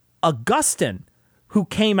Augustine who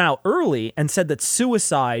came out early and said that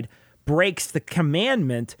suicide breaks the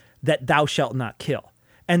commandment that thou shalt not kill.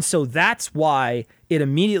 And so that's why it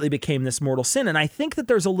immediately became this mortal sin. And I think that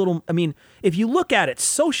there's if you look at it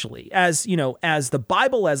socially as the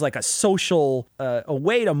Bible as like a social, a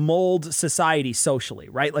way to mold society socially,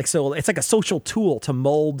 right? Like, so it's like a social tool to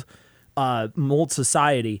mold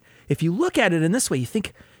society. If you look at it in this way, you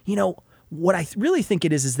think, what I really think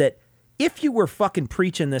it is that if you were fucking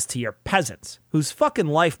preaching this to your peasants whose fucking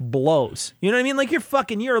life blows, you know what I mean? Like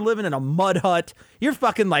you're living in a mud hut. You're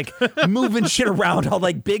fucking like moving shit around all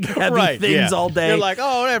like big heavy things all day. You're like,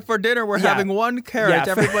 for dinner we're having one carrot.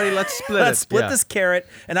 Everybody, let's split it. Let's split this carrot.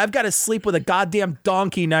 And I've got to sleep with a goddamn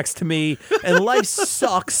donkey next to me. And life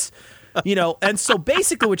sucks. And so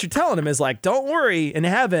basically what you're telling him is like, don't worry, in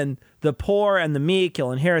heaven, the poor and the meek,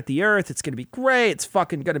 you'll inherit the earth. It's going to be great. It's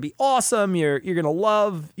fucking going to be awesome. You're going to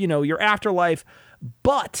love, your afterlife.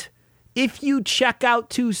 But if you check out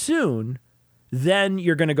too soon, then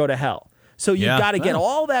you're going to go to hell. So you've got to get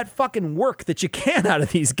all that fucking work that you can out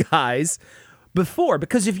of these guys before,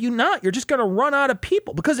 because if you're not, you're just going to run out of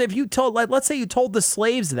people. Because if you told, let's say you told the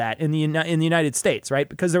slaves that in the United States, right?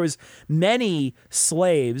 Because there was many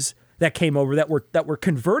slaves that came over that were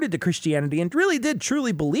converted to Christianity and really did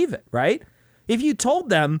truly believe it, right? If you told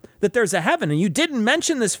them that there's a heaven and you didn't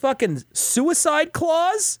mention this fucking suicide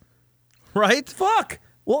clause, right? Fuck.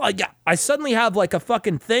 Well, I suddenly have like a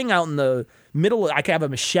fucking thing out in the middle. I could have a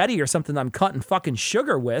machete or something I'm cutting fucking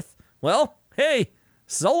sugar with. Well, hey,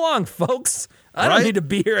 so long, folks. I don't need to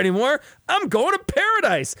be here anymore. I'm going to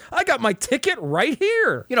paradise. I got my ticket right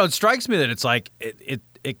here. It strikes me that it's like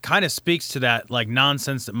it kind of speaks to that like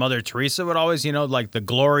nonsense that Mother Teresa would always, like the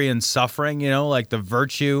glory in suffering, like the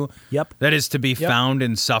virtue that is to be found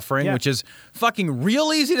in suffering, which is fucking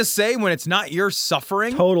real easy to say when it's not your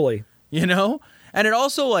suffering. Totally. And it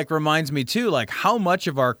also like reminds me too, like how much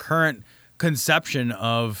of our current conception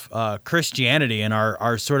of Christianity and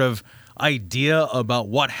our sort of idea about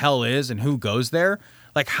what hell is and who goes there,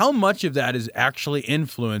 like how much of that is actually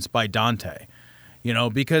influenced by Dante,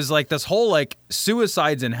 because like this whole like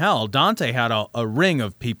suicides in hell, Dante had a ring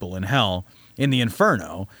of people in hell in the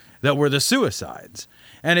Inferno that were the suicides.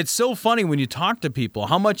 And it's so funny when you talk to people,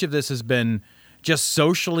 how much of this has been just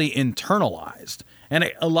socially internalized.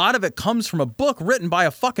 And a lot of it comes from a book written by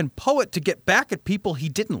a fucking poet to get back at people he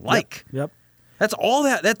didn't like. Yep. That's all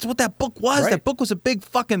that. That's what that book was. Right. That book was a big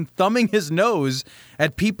fucking thumbing his nose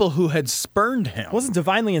at people who had spurned him. It wasn't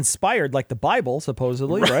divinely inspired like the Bible,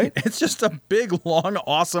 supposedly, right? It's just a big, long,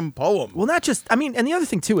 awesome poem. Well, not just, and the other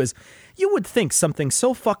thing too is, you would think something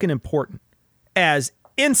so fucking important as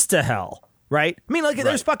insta-hell, right?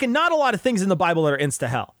 There's fucking not a lot of things in the Bible that are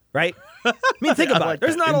insta-hell, right? Think about it.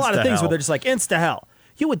 There's not a lot of things where they're just like insta-hell.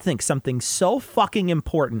 You would think something so fucking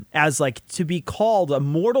important as like to be called a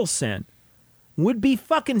mortal sin would be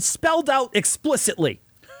fucking spelled out explicitly,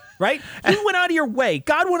 right? You went out of your way.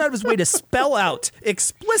 God went out of his way to spell out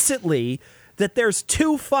explicitly that there's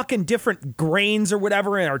two fucking different grains or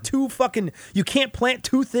whatever, or you can't plant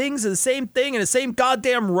two things in the same thing in the same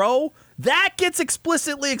goddamn row. That gets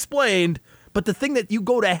explicitly explained. But the thing that you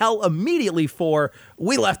go to hell immediately for,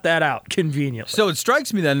 we left that out conveniently. So it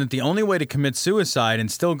strikes me then that the only way to commit suicide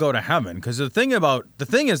and still go to heaven, because the thing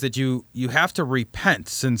is that you have to repent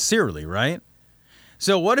sincerely, right?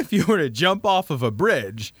 So what if you were to jump off of a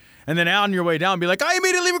bridge and then on your way down be like, I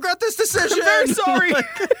immediately regret this decision. I'm very sorry.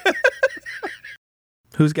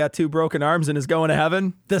 Who's got 2 broken arms and is going to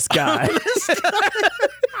heaven? This guy.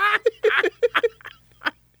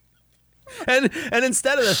 And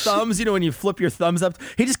instead of the thumbs, when you flip your thumbs up,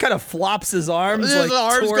 he just kind of flops his arms his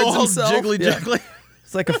arms towards go all himself. jiggly.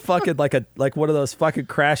 It's like a fucking like one of those fucking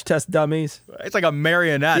crash test dummies. It's like a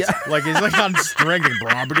marionette. Yeah. Like he's like on string and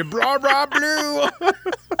blah blah blah blah blue.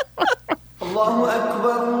 Allahu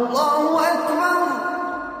Akbar, Allahu Akbar,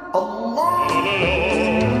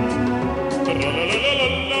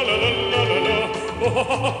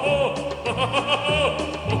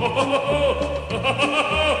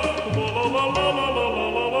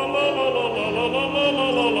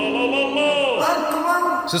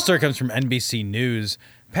 This story comes from NBC News.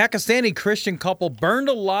 Pakistani Christian couple burned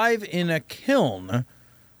alive in a kiln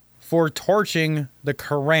for torching the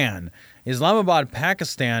Quran. Islamabad,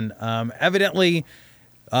 Pakistan. Evidently,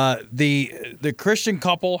 the Christian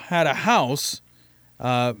couple had a house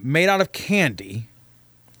made out of candy,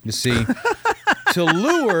 you see, to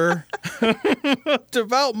lure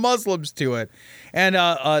devout Muslims to it. And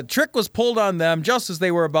a trick was pulled on them just as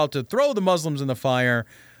they were about to throw the Muslims in the fire.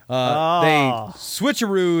 They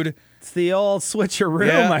switcherooed. It's the old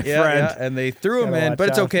switcheroo, my friend. Yeah, and they threw them in, but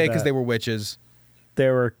it's okay because they were witches. They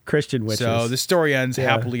were Christian witches. So the story ends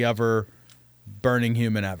happily ever, burning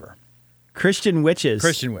human ever. Christian witches.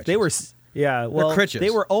 Christian witches. They were, they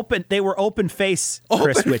were open. They were open face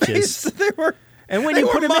Chris witches. They were. And when you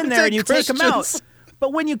put them in there and you take them out,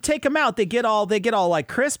 but when you take them out, they get all like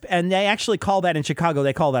crisp, and they actually call that in Chicago.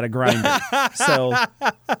 They call that a grinder. So.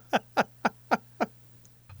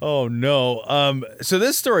 Oh, no. So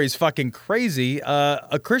this story is fucking crazy.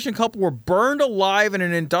 A Christian couple were burned alive in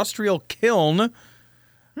an industrial kiln.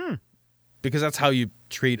 Because that's how you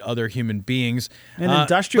treat other human beings. An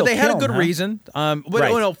industrial kiln, but they had a good huh? reason.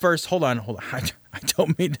 No, first, hold on. I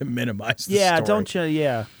don't mean to minimize the story. Don't you?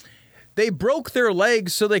 Yeah. They broke their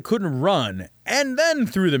legs so they couldn't run and then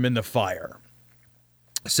threw them in the fire.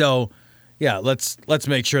 So, yeah, let's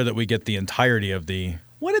make sure that we get the entirety of the.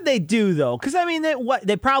 What did they do though? Because I mean,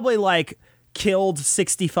 they probably like killed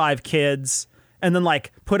 65 kids and then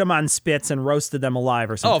like put them on spits and roasted them alive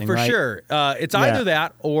or something. Oh, for right? sure. It's either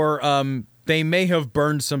that or they may have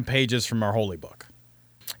burned some pages from our holy book.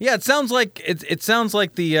 Yeah, it sounds like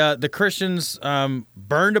the Christians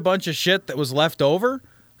burned a bunch of shit that was left over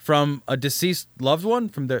from a deceased loved one,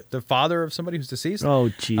 from the father of somebody who's deceased. Oh,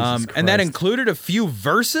 Jesus Christ. And that included a few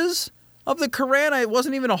verses of the Quran. It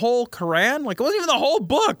wasn't even a whole Quran. Like, it wasn't even the whole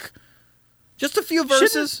book. Just a few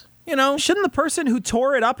verses, Shouldn't the person who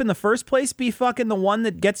tore it up in the first place be fucking the one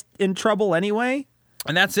that gets in trouble anyway?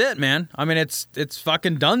 And that's it, man. I mean, it's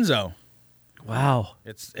fucking donezo. Wow.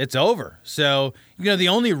 It's over. So, the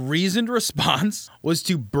only reasoned response was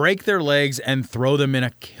to break their legs and throw them in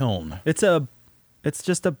a kiln. It's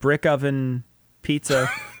just a brick oven pizza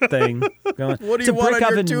thing. Going. What do you want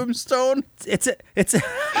on your tombstone? It's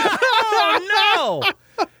oh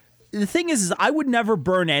no! The thing is I would never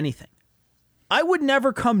burn anything. I would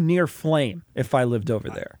never come near flame if I lived over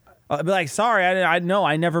there. I'd be like, sorry, I know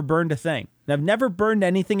I never burned a thing. I've never burned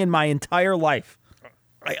anything in my entire life.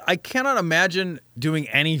 I cannot imagine doing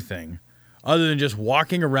anything other than just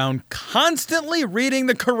walking around constantly reading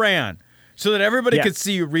the Quran so that everybody could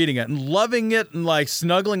see you reading it and loving it and like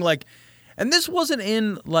snuggling like. And this wasn't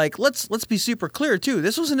in like let's be super clear too.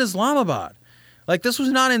 This was in Islamabad. Like this was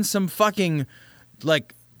not in some fucking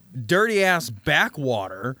like dirty ass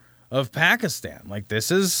backwater of Pakistan. Like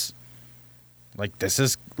this is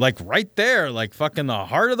like right there, like fucking the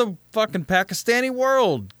heart of the fucking Pakistani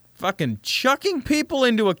world. Fucking chucking people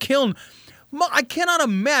into a kiln. I cannot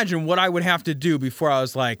imagine what I would have to do before I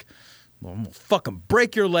was like, well, I'm gonna fucking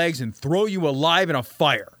break your legs and throw you alive in a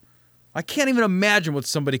fire. I can't even imagine what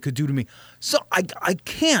somebody could do to me. So I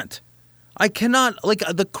can't. I cannot, like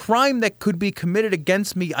the crime that could be committed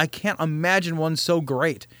against me, I can't imagine one so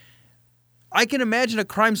great. I can imagine a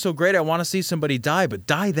crime so great I want to see somebody die, but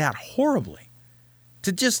die that horribly.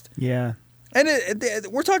 To just... Yeah. And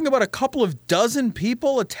we're talking about a couple of dozen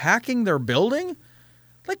people attacking their building?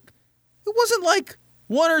 Like, it wasn't like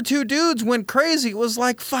one or two dudes went crazy. It was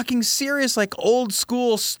like fucking serious, like old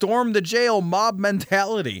school storm the jail mob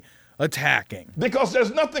mentality attacking. Because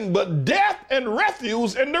there's nothing but death and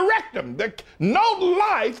refuse in the rectum. No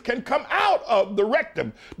life can come out of the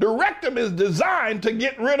rectum. The rectum is designed to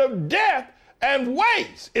get rid of death and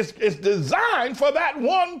waste. It's designed for that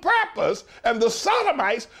one purpose, and the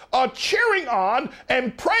sodomites are cheering on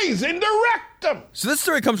and praising the rectum. So this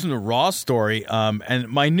story comes from the Raw story, and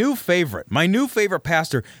my new favorite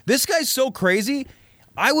pastor. This guy's so crazy.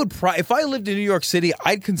 I would if I lived in New York City,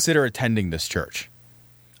 I'd consider attending this church.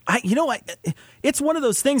 It's one of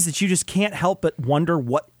those things that you just can't help but wonder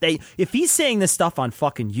if he's saying this stuff on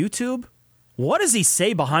fucking YouTube. What does he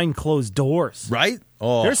say behind closed doors? Right?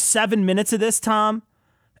 Oh. There's 7 minutes of this, Tom,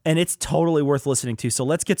 and it's totally worth listening to. So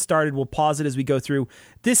let's get started. We'll pause it as we go through.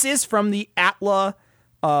 This is from the Atla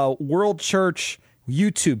World Church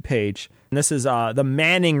YouTube page. And this is the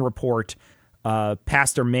Manning Report,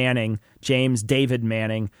 Pastor Manning, James David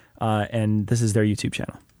Manning, and this is their YouTube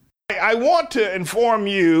channel. I want to inform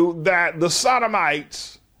you that the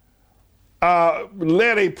sodomites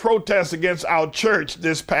led a protest against our church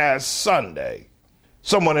this past Sunday.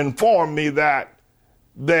 Someone informed me that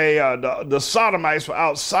the sodomites were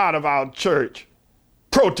outside of our church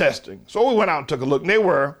protesting. So we went out and took a look, and they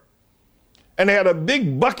were. And they had a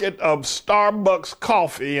big bucket of Starbucks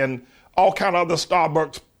coffee and all kind of other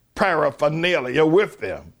Starbucks paraphernalia with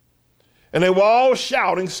them. And they were all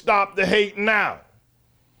shouting, "Stop the hate now."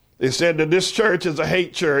 They said that this church is a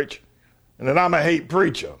hate church and that I'm a hate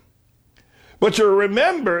preacher. But you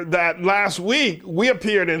remember that last week we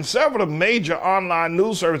appeared in several major online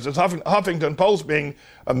news services, Huffington Post being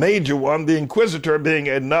a major one, The Inquisitor being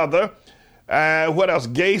another. What else?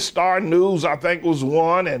 Gay Star News, I think, was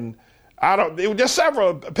one. And it was just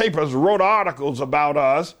several papers wrote articles about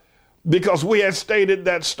us because we had stated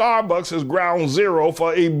that Starbucks is ground zero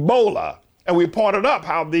for Ebola. And we pointed up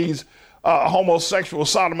how these homosexual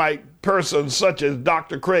sodomite persons such as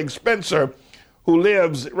Dr. Craig Spencer, who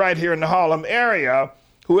lives right here in the Harlem area,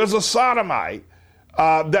 who is a sodomite,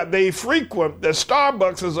 that they frequent, that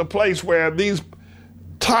Starbucks is a place where these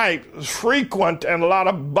types frequent and a lot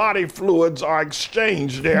of body fluids are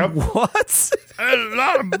exchanged there. What? A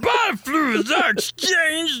lot of body fluids are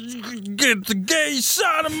exchanged. Get the gay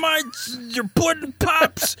sodomites, you're putting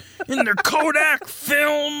pops in their Kodak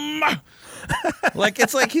film. Like,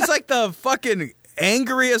 it's like he's like the fucking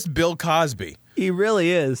angriest Bill Cosby. He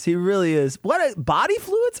really is. He really is. What, body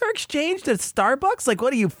fluids are exchanged at Starbucks? Like,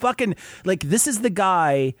 what are you fucking, like, this is the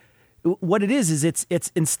guy, what it is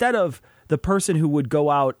it's instead of the person who would go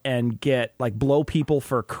out and get like blow people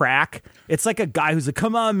for crack. It's like a guy who's like,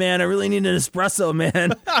 come on, man, I really need an espresso,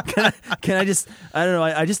 man. Can I just, I don't know,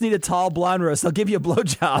 I just need a tall blonde roast. I'll give you a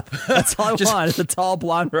blowjob. That's all I want is a tall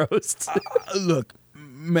blonde roast. Look,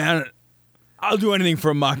 man, I'll do anything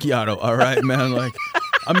for a macchiato, all right, man? Like,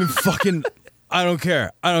 I mean, fucking, I don't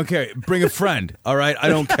care. Bring a friend, all right? I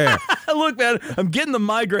don't care. Look, man, I'm getting the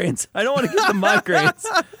migraines. I don't want to get the migraines.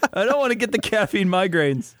 I don't want to get the caffeine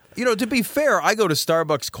migraines. You know, to be fair, I go to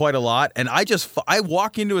Starbucks quite a lot, and I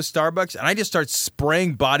walk into a Starbucks, and I just start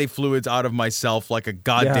spraying body fluids out of myself like a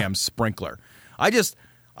goddamn sprinkler. I just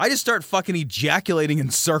start fucking ejaculating in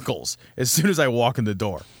circles as soon as I walk in the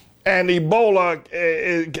door. And Ebola,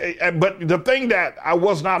 but the thing that I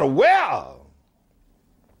was not aware of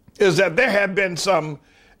is that there had been some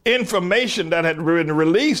information that had been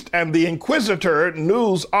released, and the Inquisitor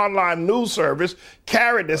online news service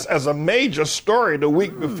carried this as a major story the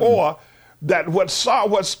week before, that what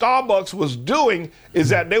Starbucks was doing is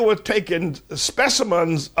that they were taking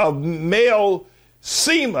specimens of male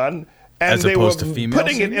semen and as they were semen?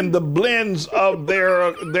 putting it in the blends of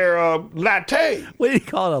their latte. What do you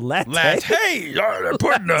call it, a latte? Latte. They're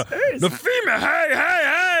putting the female,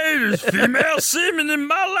 hey, there's female semen in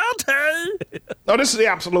my latte. No, this is the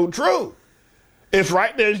absolute truth. It's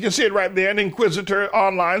right there. You can see it right there in Inquisitor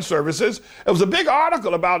Online Services. It was a big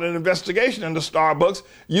article about an investigation into Starbucks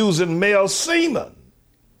using male semen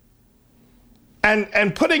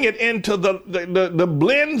and putting it into the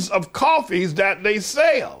blends of coffees that they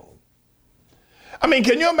sell. I mean,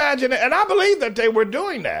 can you imagine it? And I believe that they were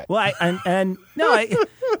doing that. Well,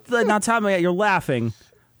 now, Tom, you're laughing,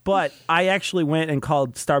 but I actually went and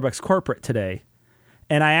called Starbucks corporate today,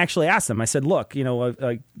 and I actually asked them. I said, look,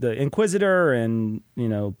 the Inquisitor and,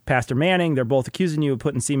 Pastor Manning, they're both accusing you of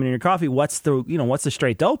putting semen in your coffee. What's the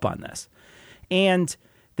straight dope on this? And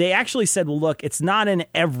they actually said, well, look, it's not in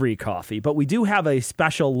every coffee, but we do have a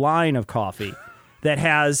special line of coffee that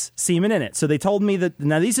has semen in it. So they told me that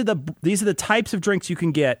now these are the types of drinks you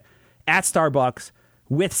can get at Starbucks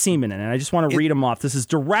with semen in it. And I just want to read them off. This is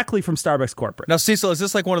directly from Starbucks corporate. Now, Cecil, is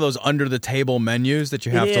this like one of those under the table menus that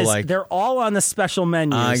you have to like? They're all on the special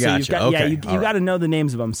menu. I got you. Okay. Yeah, you got to know the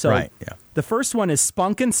names of them. So right, yeah. The first one is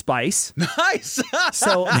Spunk and Spice. Nice.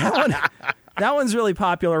 So that one's really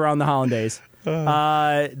popular around the holidays.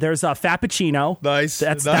 There's a Fappuccino. Nice.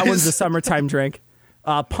 That one's a summertime drink.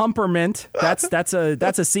 Pumpermint. That's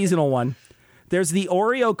a seasonal one. There's the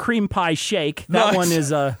Oreo cream pie shake. That one is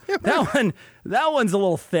that one's a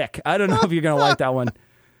little thick. I don't know if you're gonna like that one.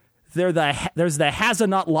 There's the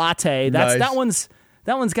hazelnut latte. That one's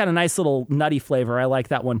got a nice little nutty flavor. I like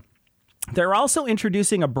that one. They're also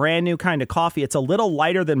introducing a brand new kind of coffee. It's a little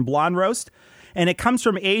lighter than blonde roast, and it comes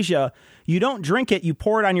from Asia. You don't drink it, you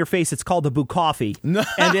pour it on your face. It's called the Bukafi.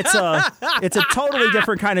 And it's a totally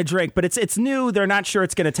different kind of drink, but it's new. They're not sure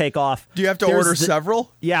it's going to take off. Do you have to order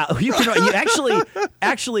several? Yeah, you have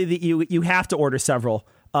to order several.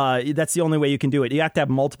 That's the only way you can do it. You have to have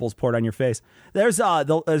multiples poured on your face. There's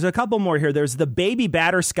a couple more here. There's the baby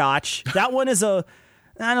batter scotch. That one is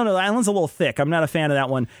I don't know. That one's a little thick. I'm not a fan of that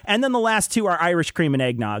one. And then the last two are Irish cream and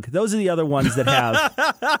eggnog. Those are the other ones that have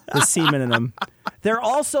the semen in them. They're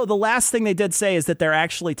also, the last thing they did say is that they're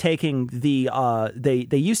actually taking they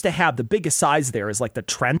used to have the biggest size there is like the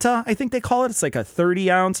Trenta, I think they call it. It's like a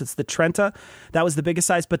 30 ounce. It's the Trenta. That was the biggest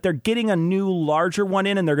size, but they're getting a new larger one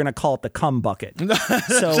in and they're going to call it the cum bucket.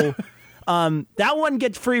 So that one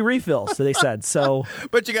gets free refills, so they said. So,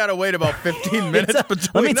 but you got to wait about 15 minutes between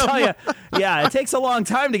let me tell you, yeah, it takes a long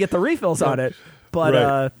time to get the refills on it.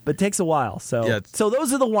 But it takes a while. So so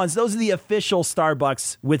those are the ones. Those are the official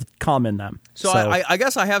Starbucks with cum in them. So I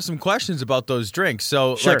guess I have some questions about those drinks.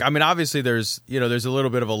 So sure. Like, I mean, obviously there's a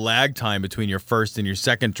little bit of a lag time between your first and your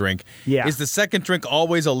second drink. Yeah. Is the second drink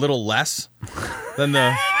always a little less than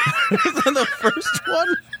the than the first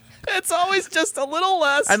one? It's always just a little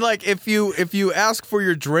less. And like if you ask for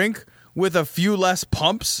your drink with a few less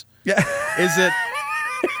pumps, is it?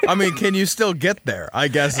 I mean, can you still get there? I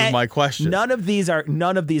guess is my question. None of these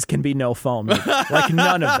can be no foam. Like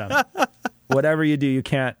none of them. Whatever you do, you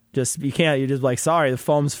can't. You're just like, sorry, the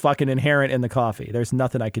foam's fucking inherent in the coffee. There's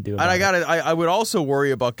nothing I could do about it. I would also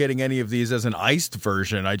worry about getting any of these as an iced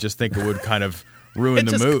version. I just think it would kind of ruin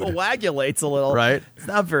the mood. It just coagulates a little. Right? It's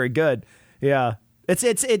not very good. Yeah. It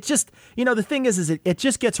just, the thing is it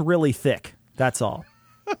just gets really thick. That's all.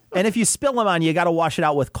 And if you spill them on you got to wash it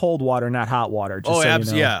out with cold water, not hot water. Just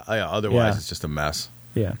absolutely. Yeah. Otherwise, it's just a mess.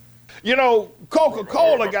 Yeah.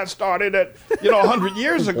 Coca-Cola got started 100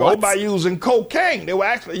 years ago by using cocaine. They were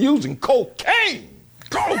actually using cocaine.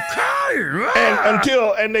 Cocaine!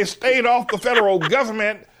 And they stayed off the federal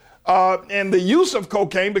government and the use of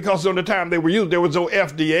cocaine, because on the time they were used, there was no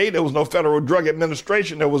FDA, there was no Federal Drug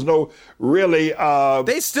Administration, there was no really...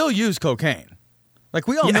 They still use cocaine. Like,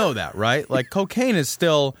 we all know that, right? Like, cocaine is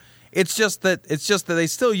still... It's just that they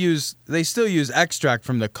still use extract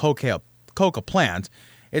from the coca plant.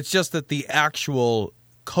 It's just that the actual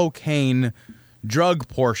cocaine drug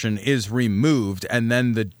portion is removed, and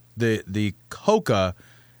then the coca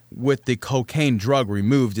with the cocaine drug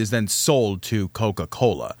removed is then sold to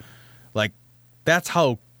Coca-Cola. Like, that's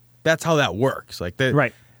how that works. Like,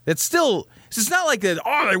 right. It's not like that.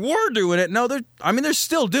 Oh, they were doing it. No, they're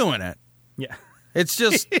still doing it. Yeah. It's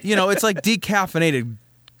just, it's like decaffeinated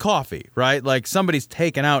coffee, right? Like, somebody's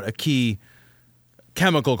taken out a key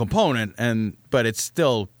chemical component, but it's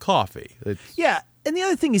still coffee. Yeah, and the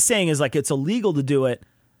other thing he's saying is, like, it's illegal to do it,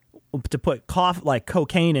 to put like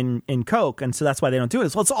cocaine in Coke, and so that's why they don't do it.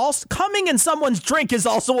 So it's also coming in someone's drink is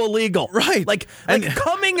also illegal, right? Like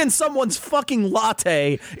coming in someone's fucking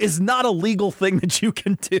latte is not a legal thing that you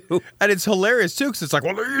can do. And it's hilarious too, because it's like,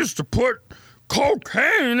 well, they used to put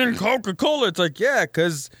cocaine in Coca-Cola. It's like, yeah,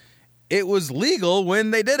 because it was legal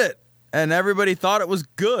when they did it, and everybody thought it was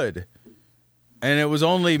good. And it was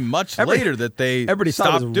only much later that they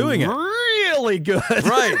stopped doing it. Really good,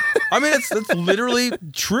 right? I mean, it's literally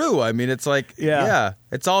true. I mean, it's like, yeah,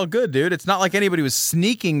 it's all good, dude. It's not like anybody was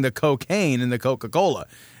sneaking the cocaine in the Coca-Cola.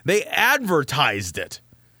 They advertised it.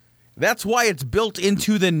 That's why it's built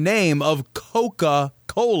into the name of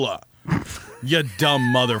Coca-Cola. You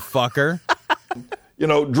dumb motherfucker.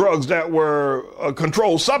 Drugs that were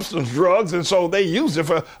controlled substance drugs, and so they used it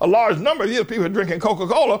for a large number of years. People drinking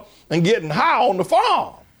Coca-Cola and getting high on the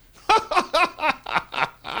farm.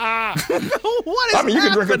 What is you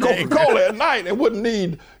can drink a Coca-Cola at night and wouldn't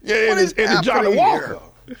need any Johnny Walker.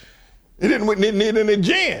 You didn't need any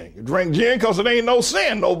gin. You drink gin because it ain't no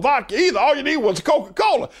sin, no vodka either. All you need was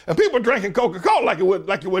Coca-Cola. And people are drinking Coca-Cola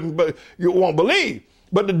like you won't believe.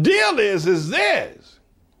 But the deal is this.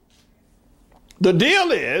 The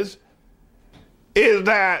deal is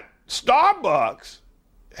that Starbucks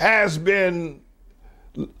has been,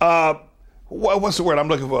 what's the word I'm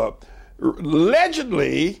looking for?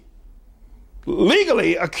 Legally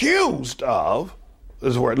accused of, this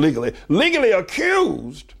is the word, legally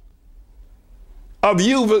accused of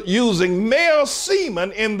using male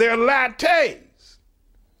semen in their lattes.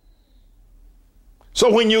 So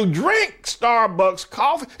when you drink Starbucks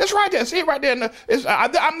coffee, it's right there. See it right there.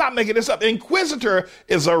 I'm not making this up. Inquisitor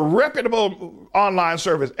is a reputable online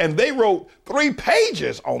service, and they wrote 3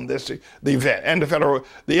 pages on the event. And the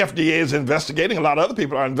FDA is investigating. A lot of other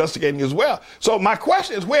people are investigating as well. So my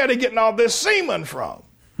question is, where are they getting all this semen from?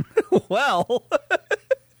 Well,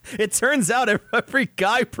 it turns out every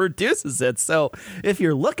guy produces it. So if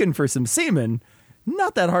you're looking for some semen,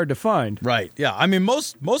 not that hard to find. Right. Yeah. I mean,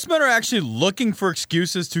 most men are actually looking for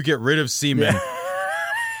excuses to get rid of semen.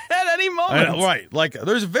 At any moment. Right. Like,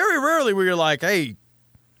 there's very rarely where you're like, hey,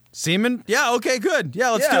 semen? Yeah, okay, good.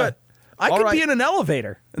 Yeah, let's do it. I could be in an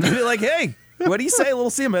elevator and they'd be like, hey, what do you say, a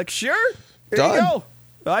little semen? Like, sure. Here you go.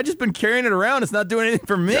 I just been carrying it around. It's not doing anything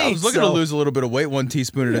for me. Yeah, I was looking to lose a little bit of weight, 1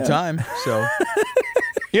 teaspoon at a time. So,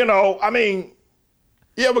 you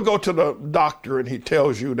ever go to the doctor and he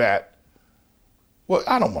tells you that, well,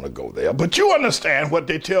 I don't want to go there, but you understand what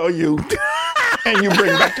they tell you, and you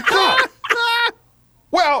bring back the car.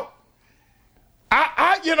 Well,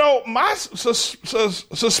 my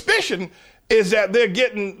suspicion is that they're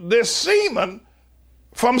getting this semen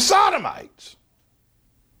from sodomites.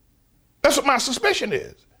 That's what my suspicion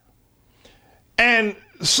is. And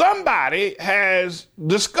somebody has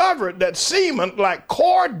discovered that semen, like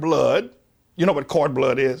cord blood, you know what cord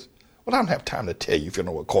blood is? Well, I don't have time to tell you if you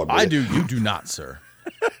know what cord blood is. I do. You do not, sir.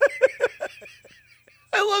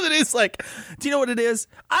 I love that he's like, do you know what it is?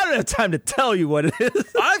 I don't have time to tell you what it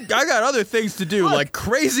is. I got other things to do, like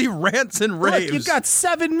crazy rants and raves. Look, you've got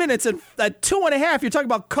 7 minutes, and at 2.5, you're talking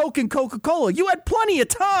about Coke and Coca-Cola. You had plenty of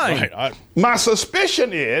time. Right. My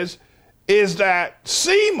suspicion is that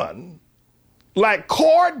semen, like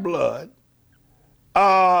cord blood,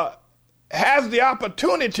 has the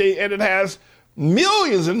opportunity, and it has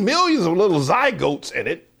millions and millions of little zygotes in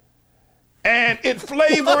it, and it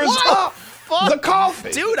flavors up the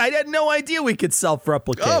coffee. Dude, I had no idea we could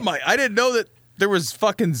self-replicate. Oh my, I didn't know that there was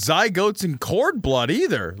fucking zygotes in cord blood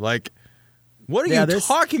either. Like, what are you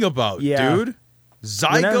talking about, dude?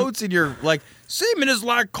 Zygotes in your, like, semen is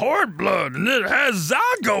like cord blood and it has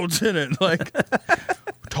zygotes in it. Like,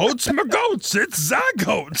 totes my goats, it's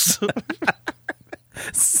zygotes.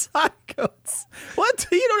 Zygotes. What?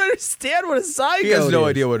 You don't understand what a zygote is. He has no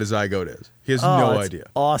idea what a zygote is. He has no idea.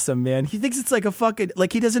 Awesome, man. He thinks it's like a fucking,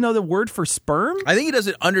 like he doesn't know the word for sperm? I think he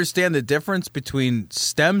doesn't understand the difference between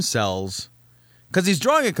stem cells, because he's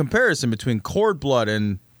drawing a comparison between cord blood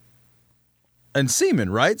and semen,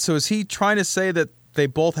 right? So is he trying to say that they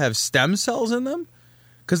both have stem cells in them?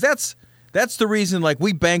 Because that's the reason, like,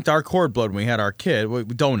 we banked our cord blood when we had our kid. We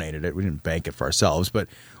donated it. We didn't bank it for ourselves, but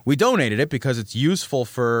we donated it because it's useful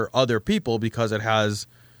for other people because it has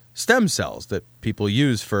stem cells that people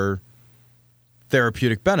use for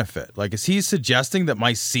therapeutic benefit. Like, is he suggesting that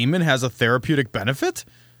my semen has a therapeutic benefit?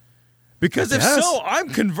 Because if so, I'm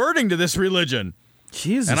converting to this religion.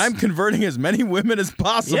 Jesus. And I'm converting as many women as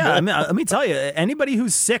possible. Yeah, I mean, let me tell you, anybody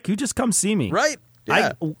who's sick, you just come see me. Right?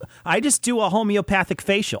 Yeah. I just do a homeopathic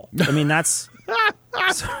facial. I mean, that's...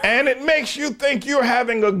 And it makes you think you're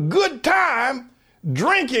having a good time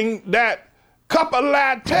drinking that cup of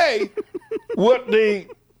latte with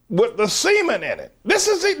the semen in it. This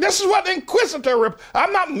is what the Inquisitor...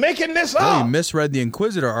 I'm not making this up. You misread the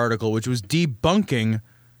Inquisitor article, which was debunking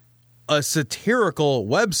a satirical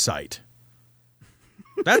website.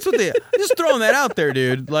 That's what they... Just throwing that out there,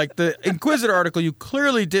 dude. Like, the Inquisitor article, you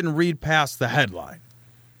clearly didn't read past the headline.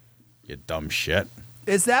 You dumb shit.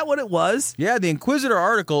 Is that what it was? Yeah, the Inquisitor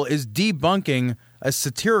article is debunking a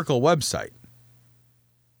satirical website.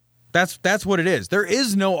 That's what it is. There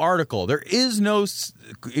is no article. There is no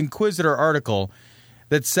Inquisitor article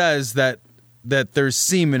that says that there's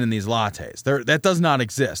semen in these lattes. That does not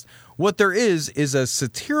exist. What there is a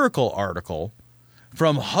satirical article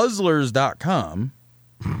from Hustlers.com.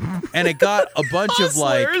 And it got a bunch of,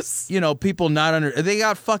 like, people not under... They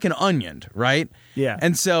got fucking onioned, right? Yeah.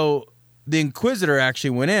 And so the Inquisitor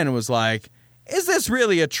actually went in and was like, is this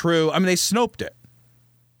really a true... I mean, they snoped it,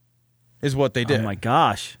 is what they did. Oh, my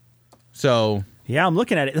gosh. So... Yeah, I'm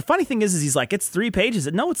looking at it. The funny thing is he's like, it's 3 pages.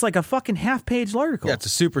 No, it's like a fucking half-page article. Yeah, it's a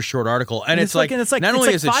super short article. And it's like not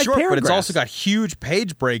only is it short, but it's also got huge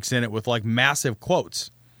page breaks in it with, like, massive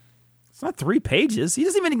quotes. It's not 3 pages. He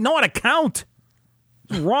doesn't even know how to count.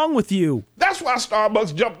 What's wrong with you? That's why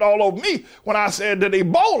Starbucks jumped all over me when I said that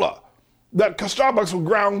Ebola, that Starbucks was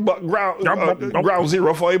ground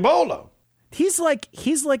zero for Ebola. He's like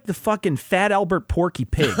the fucking Fat Albert Porky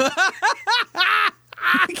Pig.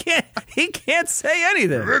 he can't say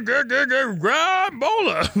anything. Ebola.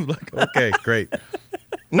 Okay, great.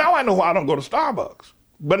 Now I know why I don't go to Starbucks.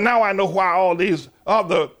 But now I know why all these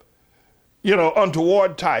other,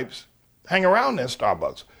 untoward types hang around in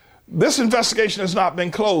Starbucks. This investigation has not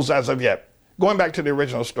been closed as of yet. Going back to the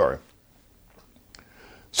original story.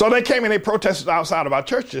 So they came and they protested outside of our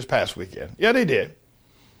church this past weekend. Yeah, they did.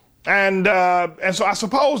 And so I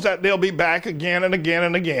suppose that they'll be back again and again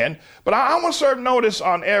and again. But I want to serve notice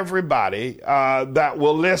on everybody that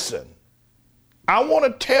will listen. I want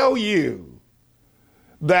to tell you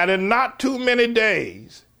that in not too many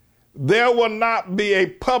days, there will not be a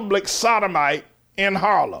public sodomite in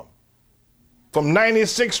Harlem. From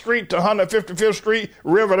 96th Street to 155th Street,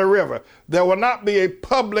 river to river. There will not be a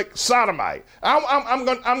public sodomite. I'm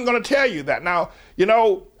going to tell you that. Now,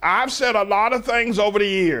 I've said a lot of things over the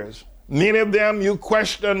years. Many of them you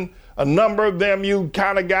question. A number of them you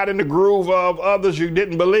kind of got in the groove of. Others you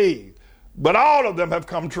didn't believe. But all of them have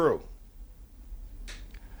come true.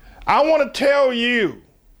 I want to tell you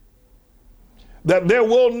that there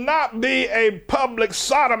will not be a public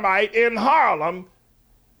sodomite in Harlem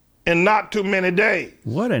in not too many days.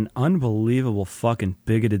 What an unbelievable fucking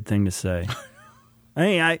bigoted thing to say.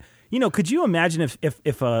 I mean, could you imagine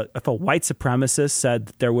if a white supremacist said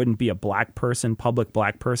that there wouldn't be a public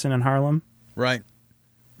black person in Harlem? Right.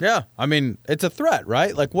 Yeah. I mean, it's a threat,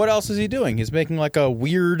 right? Like, what else is he doing? He's making like a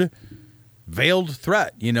weird veiled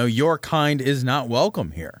threat. Your kind is not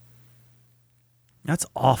welcome here. That's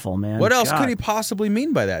awful, man. What else could he possibly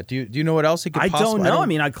mean by that? Do you know what else he could possibly... I don't know. I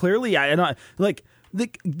mean, I don't like...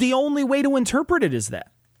 The only way to interpret it is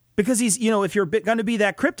that. Because he's, if you're going to be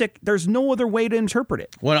that cryptic, there's no other way to interpret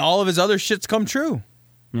it. When all of his other shits come true.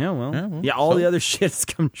 Yeah, all the other shits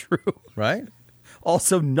come true. Right?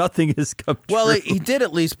 Also, nothing has come true. Well, he did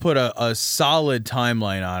at least put a solid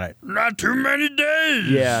timeline on it. Not too many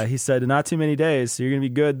days. Yeah, he said not too many days, so you're going to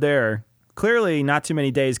be good there. Clearly, not too many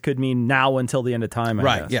days could mean now until the end of time,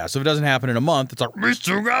 I guess. Yeah. So if it doesn't happen in a month, it's like, we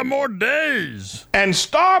still got more days. And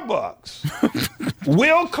Starbucks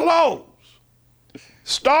will close.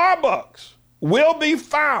 Starbucks will be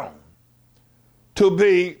found to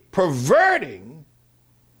be perverting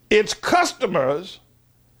its customers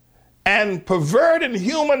and perverting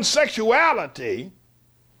human sexuality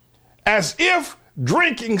as if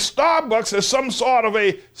drinking Starbucks is some sort of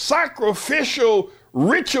a sacrificial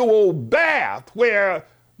ritual bath where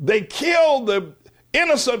they kill the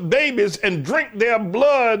innocent babies and drink their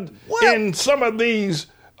blood in some of these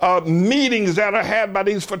meetings that are had by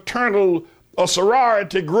these fraternal or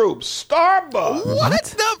sorority groups. Starbucks. What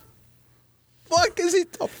the fuck is he?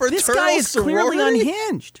 This guy is clearly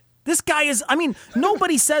unhinged. This guy is, I mean,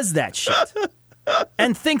 nobody says that shit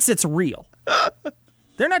and thinks it's real.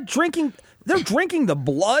 They're not drinking, they're drinking the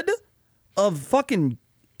blood of fucking,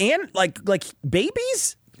 like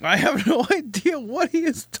babies? I have no idea what he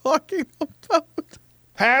is talking about.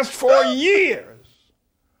 Has for years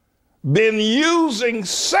been using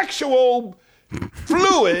sexual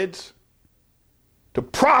fluids to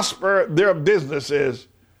prosper their businesses,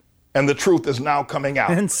 and the truth is now coming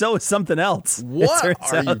out. And so is something else. What it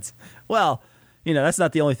turns out. Well, that's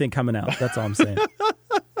not the only thing coming out. That's all I'm saying.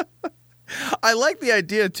 I like the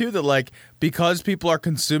idea, too, that, like, because people are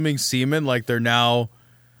consuming semen, like, they're now,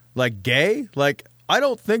 like, gay. Like, I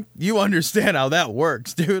don't think you understand how that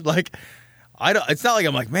works, dude. Like, it's not like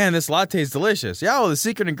I'm like, man, this latte is delicious. Yeah, well, the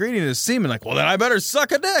secret ingredient is semen. Like, well, then I better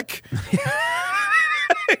suck a dick.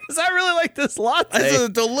 Because I really like this latte. It's a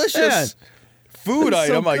delicious food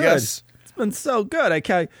item, I guess. It's been so good. I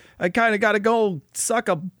kind of got to go suck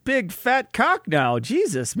a big fat cock now.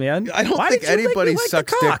 Jesus, man. I don't think anybody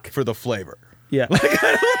sucks dick for the flavor. Yeah.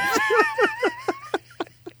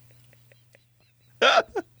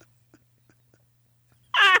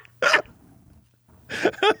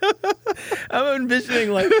 I'm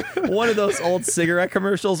envisioning like one of those old cigarette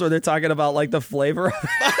commercials where they're talking about like the flavor of it.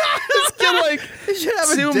 Like you should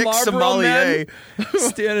have two a dick Marlboro sommelier men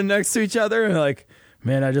standing next to each other and like,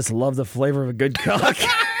 man, I just love the flavor of a good cock.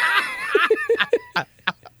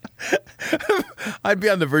 I'd be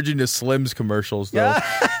on the Virginia Slims commercials though.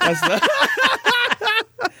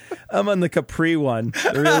 I'm on the Capri one,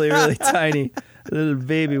 the really, really tiny little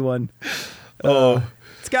baby one. Oh.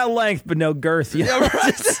 It's got length but no girth. You know?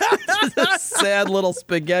 Just a sad little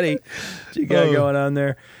spaghetti you got going on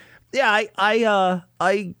there. Yeah, I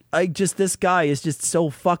just, this guy is just so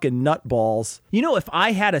fucking nutballs. If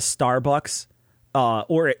I had a Starbucks,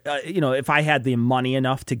 if I had the money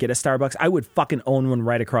enough to get a Starbucks, I would fucking own one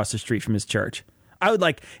right across the street from his church. I would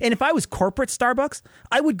and if I was corporate Starbucks,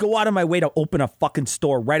 I would go out of my way to open a fucking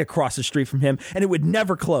store right across the street from him, and it would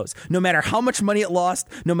never close. No matter how much money it lost,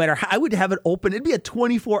 no matter how, I would have it open. It'd be a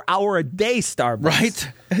 24-hour-a-day Starbucks.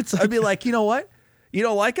 Right? I'd be like, you know what? You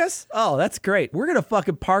don't like us? Oh, that's great. We're going to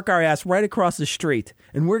fucking park our ass right across the street,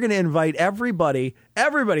 and we're going to invite everybody.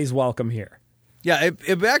 Everybody's welcome here. Yeah, it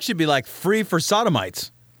would actually be like free for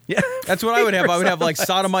sodomites. Yeah. That's what I would have. I would have like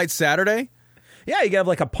Sodomite Saturday. Yeah, you could have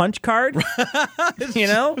like a punch card,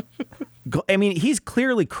 I mean, he's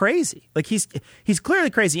clearly crazy. Like he's clearly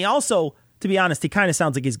crazy. He also, to be honest, he kind of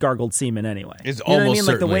sounds like he's gargled semen anyway. It's you know almost what I mean?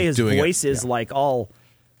 Like the way his doing voice is like all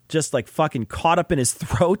just like fucking caught up in his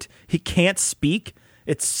throat. He can't speak.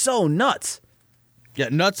 It's so nuts. Yeah,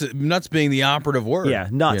 nuts being the operative word. Yeah,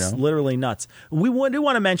 nuts, literally nuts. We do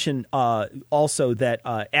want to mention also that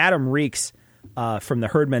Adam Reeks from the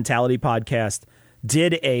Herd Mentality podcast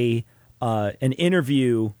did an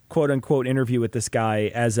interview, quote unquote interview with this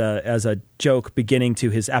guy as a joke beginning to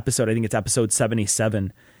his episode. I think it's episode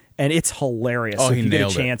 77, and it's hilarious. Oh, so if he you get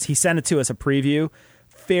nailed a chance, he sent it to us a preview.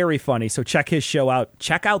 Very funny. So check his show out.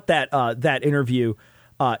 Check out that interview.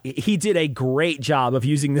 He did a great job of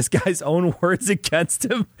using this guy's own words against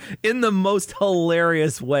him in the most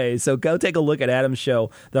hilarious way. So go take a look at Adam's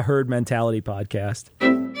show, the Herd Mentality podcast.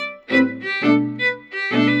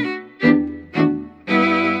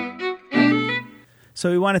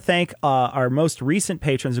 So we want to thank our most recent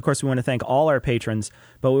patrons. Of course, we want to thank all our patrons,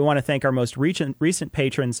 but we want to thank our most recent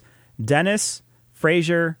patrons, Dennis,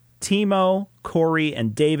 Frazier, Timo, Corey,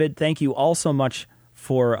 and David. Thank you all so much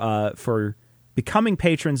for becoming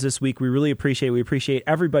patrons this week. We really appreciate it. We appreciate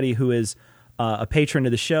everybody who is a patron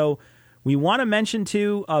of the show. We want to mention,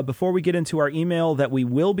 too, before we get into our email, that we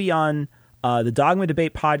will be on the Dogma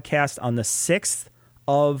Debate podcast on the 6th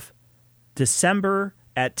of December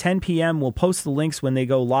at 10 p.m. We'll post the links when they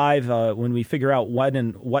go live, when we figure out when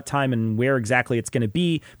and what time and where exactly it's going to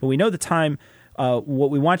be. But we know the time. What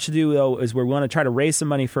we want you to do, though, is we want to try to raise some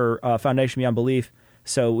money for Foundation Beyond Belief.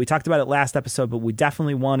 So we talked about it last episode, but we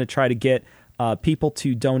definitely want to try to get people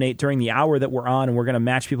to donate during the hour that we're on, and we're going to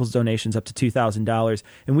match people's donations up to $2,000.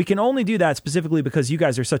 And we can only do that specifically because you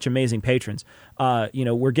guys are such amazing patrons.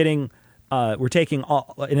 We're taking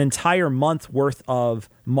an entire month worth of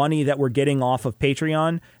money that we're getting off of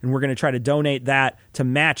Patreon, and we're going to try to donate that to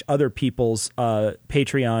match other people's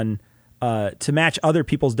Patreon, to match other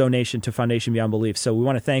people's donation to Foundation Beyond Belief. So we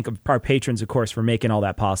want to thank our patrons, of course, for making all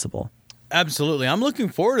that possible. Absolutely. I'm looking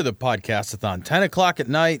forward to the podcast-a-thon. 10 o'clock at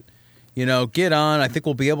night, get on. I think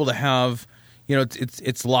we'll be able to have,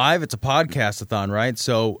 it's live. It's a podcast-a-thon, right?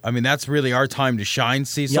 So, I mean, that's really our time to shine,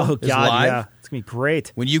 Cecil. Oh, God, live. yeah. It's going to be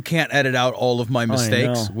great. When you can't edit out all of my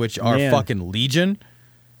mistakes, which are fucking legion.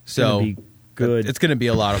 So, it's gonna be good. It's going to be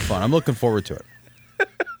a lot of fun. I'm looking forward to it.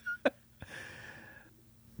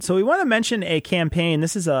 So we want to mention a campaign.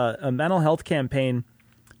 This is a mental health campaign.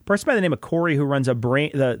 A person by the name of Corey who runs the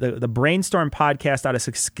Brainstorm podcast out of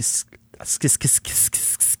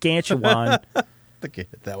Saskatchewan. I think you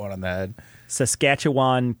hit that one on the head.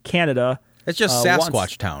 Saskatchewan, Canada. It's just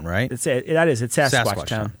Sasquatch Town, right? It's Sasquatch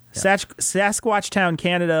Town. Yeah. Sasquatch Town,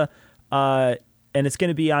 Canada. And it's going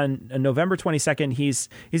to be on November 22nd. He's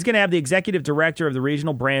going to have the executive director of the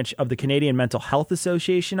regional branch of the Canadian Mental Health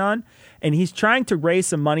Association on, and he's trying to raise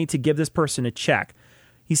some money to give this person a check.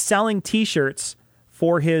 He's selling T-shirts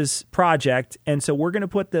for his project, and so we're going to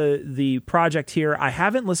put the project here. I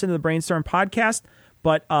haven't listened to the Brainstorm podcast,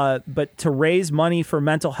 but to raise money for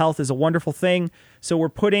mental health is a wonderful thing. So we're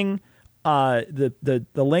putting the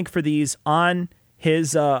link for these on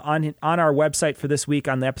his on our website for this week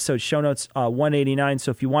on the episode show notes 189.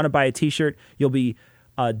 So if you want to buy a T-shirt, you'll be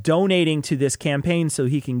donating to this campaign so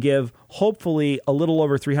he can give hopefully a little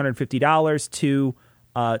over $350 to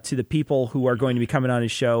the people who are going to be coming on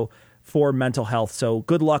his show for mental health. So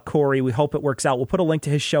good luck, Corey. We hope it works out. We'll put a link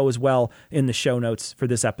to his show as well in the show notes for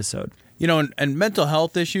this episode. And mental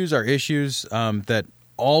health issues are issues that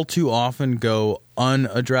all too often go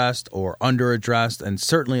unaddressed or underaddressed, and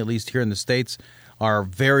certainly, at least here in the States, are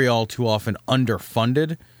very all too often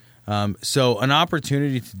underfunded. So an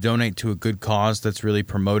opportunity to donate to a good cause that's really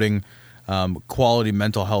promoting quality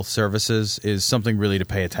mental health services is something really to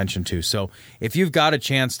pay attention to. So if you've got a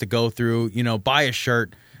chance to go through, buy a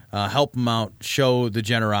shirt, help them out, show the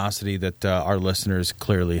generosity that our listeners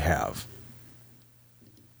clearly have.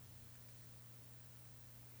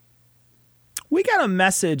 We got a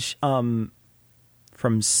message from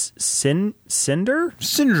Cinder?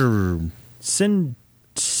 Cindery.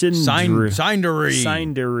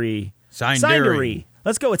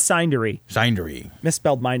 Let's go with Cindery.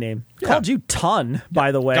 Misspelled my name. Yeah. Called you Ton,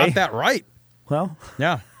 by the way. Got that right. Well,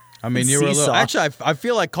 yeah. I mean, you were a little. Actually, I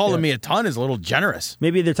feel like calling me a ton is a little generous.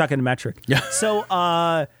 Maybe they're talking metric. Yeah.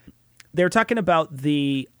 So they're talking about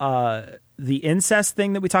the incest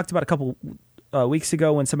thing that we talked about a couple weeks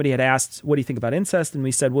ago when somebody had asked, "What do you think about incest?" And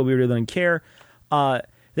we said, "Well, we really don't care."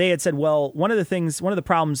 They had said, well, one of the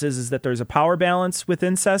problems is that there's a power balance with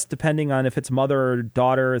incest, depending on if it's mother or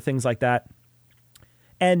daughter or things like that.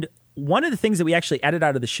 And one of the things that we actually edited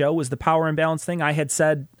out of the show was the power imbalance thing. I had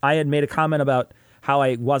made a comment about how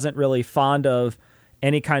I wasn't really fond of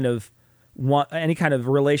any kind of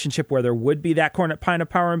relationship where there would be that kind of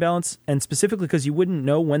power imbalance, and specifically because you wouldn't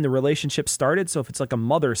know when the relationship started. So if it's like a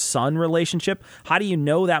mother-son relationship, how do you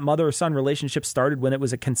know that mother-son relationship started when it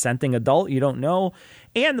was a consenting adult? You don't know.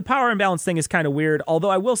 And the power imbalance thing is kind of weird, although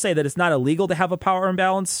I will say that it's not illegal to have a power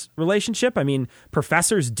imbalance relationship. I mean,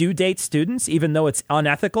 professors do date students, even though it's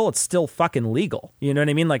unethical, it's still fucking legal. You know what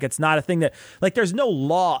I mean? Like, it's not a thing that, like, there's no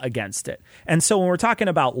law against it. And so when we're talking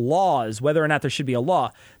about laws, whether or not there should be a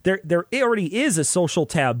law, there already is a social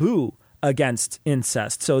taboo against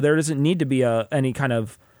incest. So there doesn't need to be any kind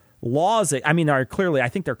of laws. I mean, I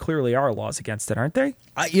think there clearly are laws against it, aren't they?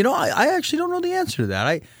 I actually don't know the answer to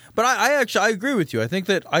that. But I agree with you. I think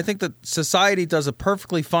that society does a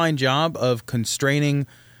perfectly fine job of constraining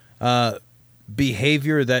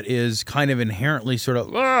behavior that is kind of inherently sort of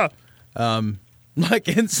like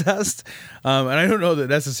incest. And I don't know that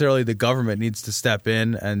necessarily the government needs to step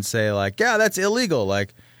in and say, like, yeah, that's illegal.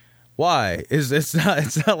 Like, why? It's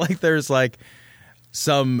not like there's like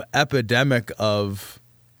some epidemic of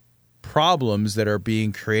problems that are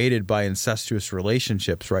being created by incestuous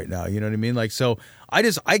relationships right now. You know what I mean? Like, so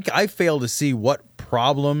I fail to see what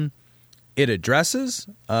problem it addresses.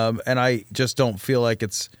 And I just don't feel like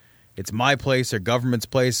it's my place or government's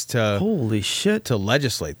place to holy shit to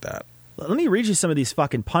legislate that. Let me read you some of these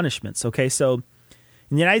fucking punishments. Okay. So in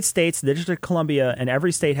the United States, the District of Columbia and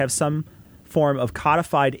every state have some form of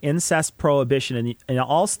codified incest prohibition. And in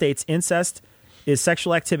all states, incest is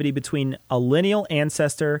sexual activity between a lineal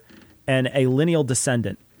ancestor and a lineal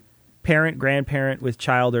descendant, parent, grandparent with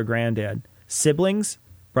child or granddad, siblings,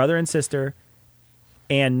 brother and sister,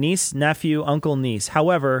 and niece, nephew, uncle, niece.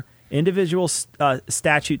 However, individual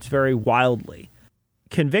statutes vary wildly.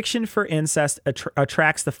 Conviction for incest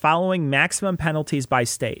attracts the following maximum penalties by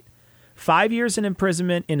state: 5 years in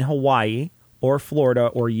imprisonment in Hawaii or Florida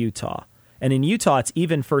or Utah. And in Utah, it's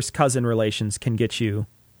even first cousin relations can get you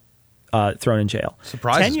thrown in jail.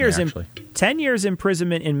 Surprises 10 years me, actually. 10 years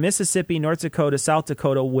imprisonment in Mississippi, North Dakota, South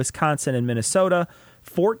Dakota, Wisconsin, and Minnesota.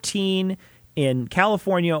 14 in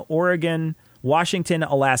California, Oregon, Washington,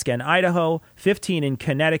 Alaska, and Idaho. 15 in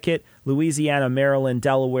Connecticut, Louisiana, Maryland,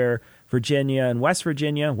 Delaware, Virginia, and West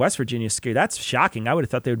Virginia. West Virginia's scary. That's shocking. I would have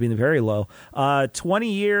thought they would be very low.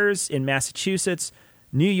 20 years in Massachusetts,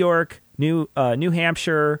 New York, New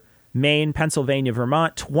Hampshire, Maine, Pennsylvania,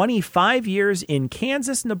 Vermont. 25 years in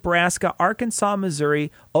Kansas, Nebraska, Arkansas,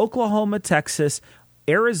 Missouri, Oklahoma, Texas,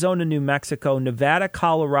 Arizona, New Mexico, Nevada,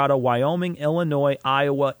 Colorado, Wyoming, Illinois,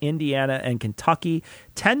 Iowa, Indiana, and Kentucky.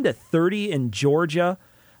 10 to 30 in Georgia.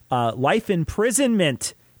 Life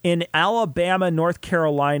imprisonment in Alabama, North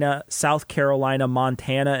Carolina, South Carolina,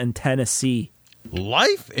 Montana, and Tennessee.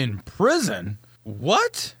 Life in prison?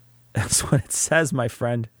 What? That's what it says, my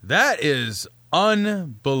friend. That is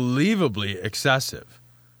unbelievably excessive.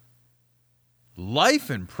 Life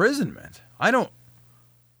imprisonment? I don't...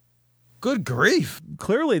 Good grief.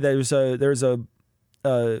 Clearly there's a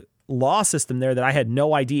law system there that I had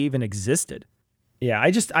no idea even existed. Yeah,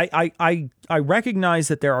 I recognize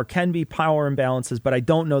that there can be power imbalances, but I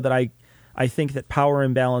don't know that I think that power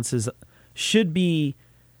imbalances should be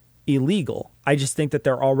illegal. I just think that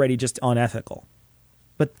they're already just unethical.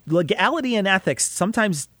 But legality and ethics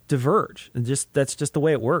sometimes diverge. That's just the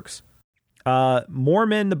way it works.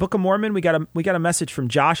 Mormon, the Book of Mormon, we got a message from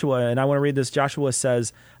Joshua, and I want to read this. Joshua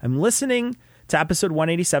says, I'm listening to episode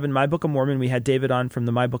 187, My Book of Mormon. We had David on from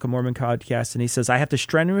the My Book of Mormon podcast, and he says, I have to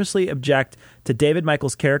strenuously object to David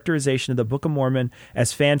Michael's characterization of the Book of Mormon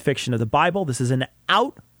as fan fiction of the Bible. This is an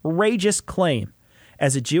outrageous claim.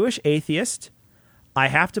 As a Jewish atheist, I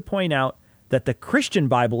have to point out that the Christian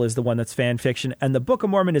Bible is the one that's fan fiction, and the Book of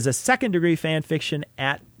Mormon is a second-degree fan fiction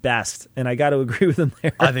at best. And I got to agree with him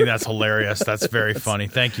there. I think that's hilarious. That's very funny.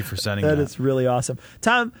 Thank you for sending that. That is really awesome.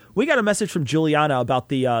 Tom, we got a message from Juliana about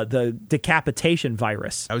the decapitation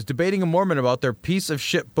virus. I was debating a Mormon about their piece of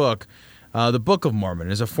shit book, the Book of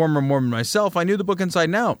Mormon. As a former Mormon myself, I knew the book inside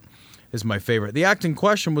and out. Is my favorite. The act in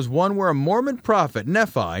question was one where a Mormon prophet,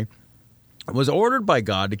 Nephi, was ordered by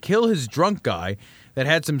God to kill his drunk guy that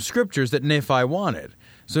had some scriptures that Nephi wanted.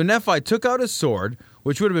 So Nephi took out his sword,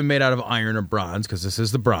 which would have been made out of iron or bronze, because this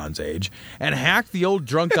is the Bronze Age, and hacked the old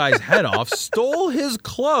drunk guy's head off, stole his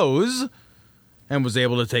clothes, and was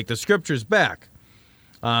able to take the scriptures back.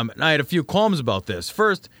 And I had a few qualms about this.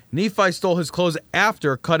 First, Nephi stole his clothes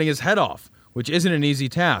after cutting his head off, which isn't an easy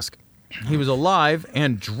task. He was alive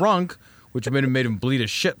and drunk, which would have made him bleed a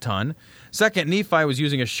shit ton. Second, Nephi was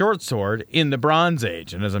using a short sword in the Bronze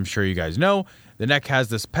Age, and as I'm sure you guys know, the neck has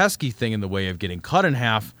this pesky thing in the way of getting cut in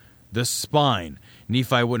half, the spine.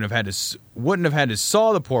 Nephi wouldn't have had to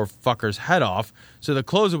saw the poor fucker's head off, so the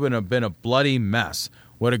clothes would have been a bloody mess.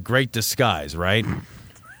 What a great disguise, right?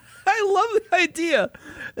 I love the idea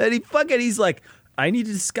that he's like, I need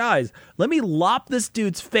a disguise. Let me lop this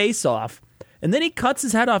dude's face off. And then he cuts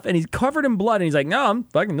his head off and he's covered in blood and he's like, no,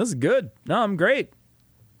 this is good. No, I'm great.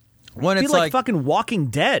 When it's it's like fucking Walking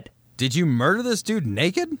Dead. Did you murder this dude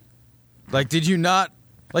naked? Like, did you not?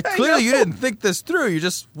 Like, clearly you didn't think this through. You're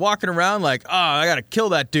just walking around like, I got to kill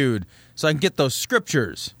that dude so I can get those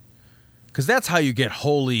scriptures. Because that's how you get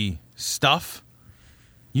holy stuff.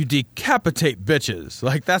 You decapitate bitches.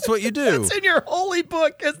 Like, that's what you do. That's in your holy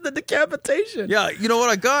book, is the decapitation. Yeah, you know what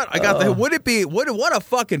I got? I got the, what a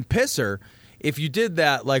fucking pisser if you did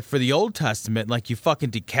that, like, for the Old Testament, like you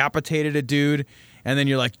fucking decapitated a dude, and then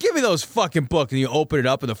you're like, give me those fucking books, and you open it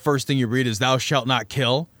up, and the first thing you read is, thou shalt not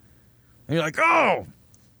kill. And you're like, oh,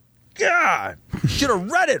 God, should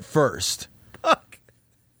have read it first. Fuck.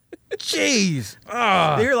 Jeez.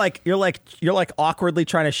 You're like awkwardly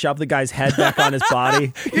trying to shove the guy's head back on his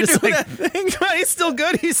body. You're just like, that thing. He's still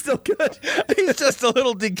good. He's just a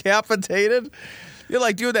little decapitated. You're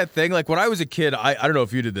like doing that thing. Like when I was a kid, I don't know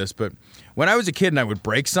if you did this, but when I was a kid and I would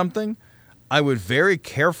break something, I would very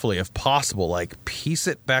carefully, if possible, like piece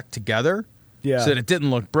it back together so that it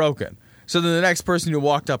didn't look broken. So then the next person who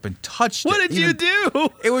walked up and touched what did you do?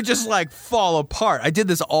 It would just like fall apart. I did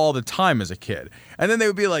this all the time as a kid. And then they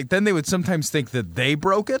would be like, then they would sometimes think that they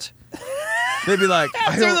broke it. They'd be like,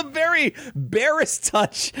 after the very barest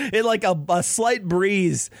touch, it like a slight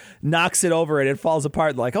breeze knocks it over and it falls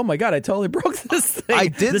apart. Like, oh my God, I totally broke this thing. I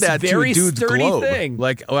did this that very to a dude's sturdy globe. Thing.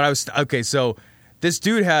 Like when I was, okay, so this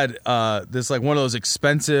dude had this like one of those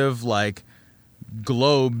expensive like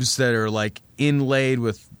globes that are like inlaid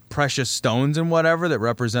with precious stones and whatever that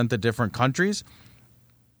represent the different countries.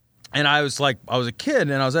 And I was a kid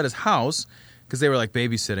and I was at his house because they were like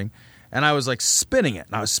babysitting, and I was like spinning it,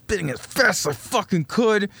 and I was spinning it as fast as I fucking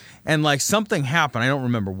could, and like something happened. I don't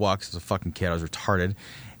remember what, because I was a fucking kid, I was retarded,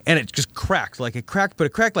 and it just cracked. But it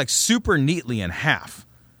cracked like super neatly in half.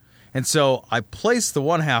 And so I placed the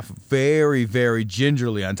one half very, very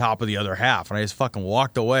gingerly on top of the other half, and I just fucking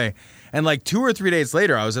walked away. And like 2 or 3 days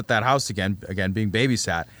later, I was at that house again being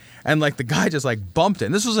babysat, and like the guy just like bumped it.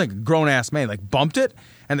 And this was like a grown ass man, like bumped it,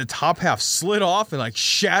 and the top half slid off and like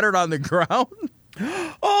shattered on the ground.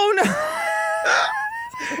 Oh no!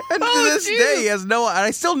 And to this day, he has no. And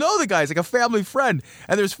I still know the guy. He's like a family friend,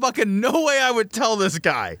 and there's fucking no way I would tell this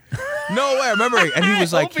guy. No way. I remember, and he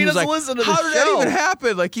was like, listen to the "How did that even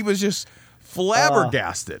happen?" Like he was just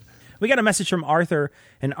flabbergasted. We got a message from Arthur,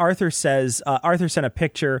 and Arthur says, Arthur sent a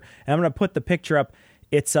picture, and I'm going to put the picture up.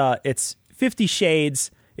 It's 50 Shades.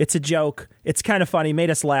 It's a joke. It's kind of funny. Made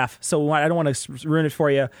us laugh. So I don't want to ruin it for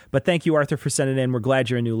you, but thank you, Arthur, for sending it in. We're glad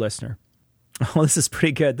you're a new listener. Oh, this is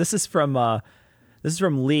pretty good. This is from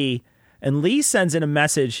Lee, and Lee sends in a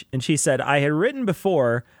message, and she said, I had written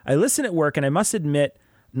before, I listen at work, and I must admit,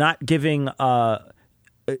 not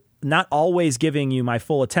always giving you my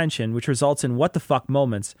full attention, which results in what the fuck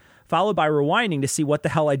moments, followed by rewinding to see what the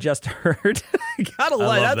hell I just heard. Gotta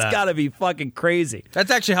lie, that's gotta be fucking crazy. That's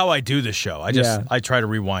actually how I do the show. I try to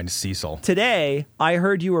rewind Cecil. Today, I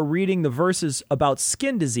heard you were reading the verses about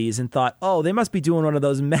skin disease and thought, oh, they must be doing one of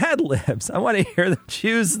those Mad Libs. I want to hear them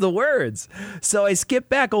choose the words. So I skipped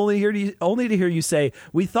back only to hear you say,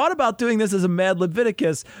 we thought about doing this as a Mad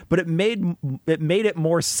Leviticus, but it made it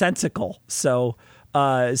more sensical. So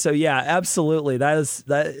yeah, absolutely.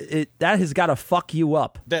 That has got to fuck you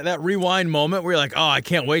up. That rewind moment where you're like, oh, I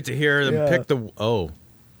can't wait to hear them pick the oh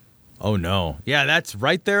no. Yeah, that's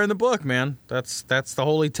right there in the book, man. That's the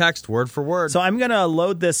holy text, word for word. So I'm gonna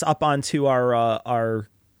load this up onto our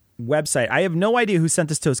website. I have no idea who sent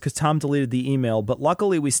this to us because Tom deleted the email, but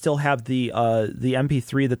luckily we still have the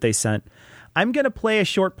MP3 that they sent. I'm gonna play a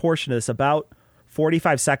short portion of this, about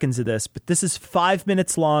 45 seconds of this, but this is 5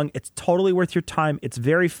 minutes long. It's totally worth your time. It's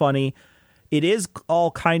very funny. It is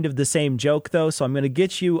all kind of the same joke, though, so I'm going to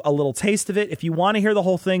get you a little taste of it. If you want to hear the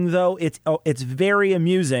whole thing, though, it's very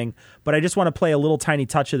amusing, but I just want to play a little tiny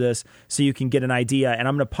touch of this so you can get an idea, and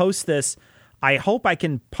I'm going to post this. I hope I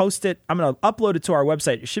can post it. I'm going to upload it to our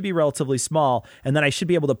website. It should be relatively small, and then I should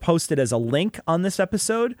be able to post it as a link on this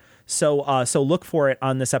episode. So look for it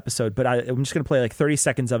on this episode. But I'm just going to play like 30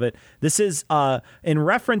 seconds of it. This is in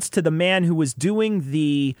reference to the man who was doing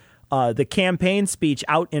the campaign speech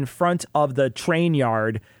out in front of the train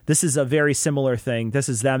yard. This is a very similar thing. This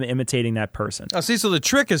is them imitating that person. Oh, see, so the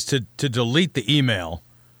trick is to delete the email.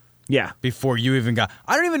 Yeah. Before you even got...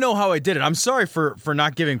 I don't even know how I did it. I'm sorry for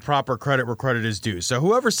not giving proper credit where credit is due. So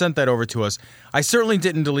whoever sent that over to us, I certainly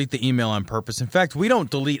didn't delete the email on purpose. In fact, we don't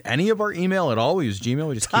delete any of our email at all. We use Gmail.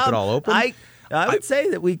 We just keep it all open. I would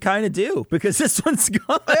say that we kind of do, because this one's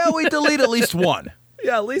gone. Yeah, we delete at least one.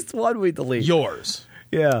 Yeah, at least one we delete. Yours.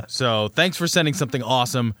 Yeah. So thanks for sending something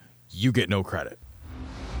awesome. You get no credit.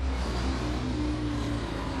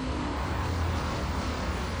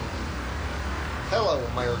 Hello,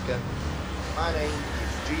 America. My name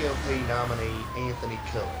is GOP nominee Anthony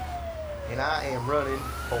Cullen, and I am running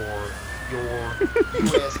for your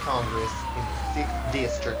U.S. Congress in the 6th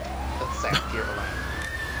District of South Carolina.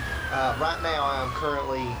 Right now, I'm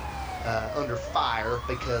currently under fire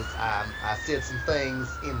because I said some things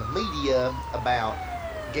in the media about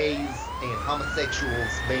gays and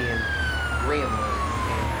homosexuals being gremlins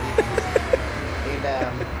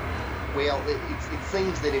and well, it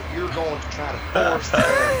seems that if you're going to try to force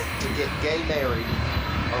us to get gay married,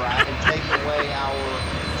 all right, and take away our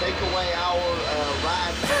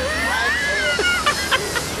rights as Americans,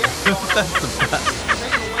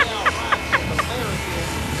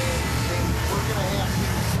 then we're gonna have to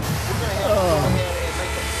go ahead and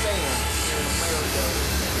make a stand here in America.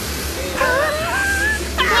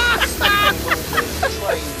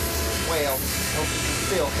 Well, hope you can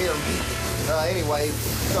still hear me. Anyway,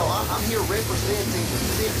 so I'm here representing the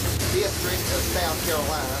 6th District of South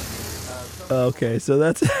Carolina. Okay, so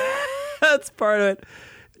that's that's part of it.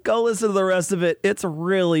 Go listen to the rest of it. It's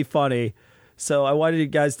really funny. So I wanted you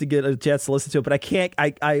guys to get a chance to listen to it, but I can't.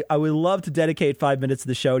 I would love to dedicate 5 minutes of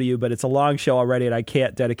the show to you, but it's a long show already, and I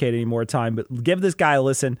can't dedicate any more time. But give this guy a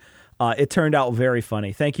listen. It turned out very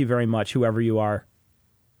funny. Thank you very much, whoever you are.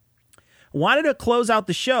 Wanted to close out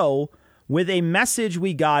the show with a message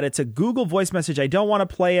we got. It's a Google Voice message. I don't want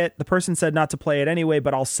to play it. The person said not to play it anyway,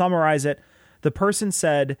 but I'll summarize it. The person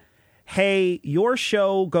said, hey, your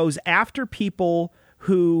show goes after people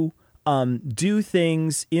who do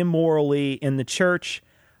things immorally in the church.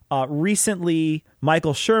 Recently,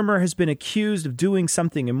 Michael Shermer has been accused of doing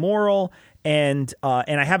something immoral, and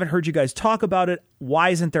I haven't heard you guys talk about it. why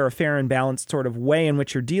isn't there a fair and balanced sort of way in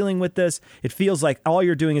which you're dealing with this? It feels like all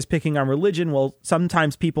you're doing is picking on religion. Well,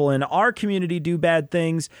 sometimes people in our community do bad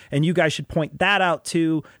things, and you guys should point that out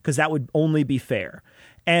too, because that would only be fair.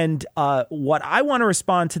 And what I want to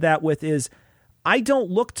respond to that with is, I don't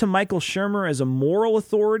look to Michael Shermer as a moral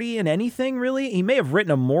authority in anything, really. He may have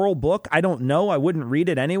written a moral book. I don't know. I wouldn't read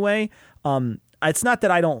it anyway. It's not that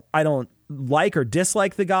I don't like or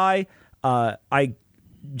dislike the guy. I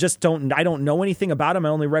don't know anything about him. I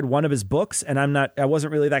only read one of his books, and I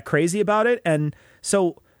wasn't really that crazy about it. And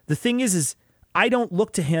so the thing is I don't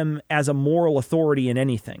look to him as a moral authority in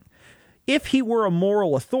anything. If he were a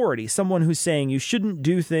moral authority, someone who's saying you shouldn't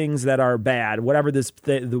do things that are bad, whatever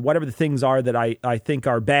the things are that I think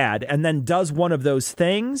are bad, and then does one of those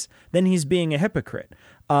things, then he's being a hypocrite.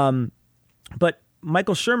 But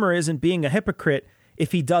Michael Shermer isn't being a hypocrite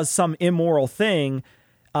if he does some immoral thing.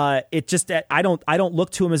 I don't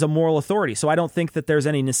look to him as a moral authority, so I don't think that there's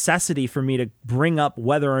any necessity for me to bring up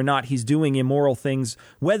whether or not he's doing immoral things,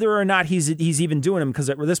 whether or not he's even doing them, because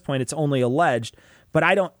at this point it's only alleged. But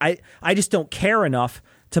I just don't care enough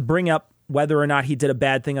to bring up whether or not he did a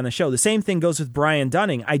bad thing on the show. The same thing goes with Brian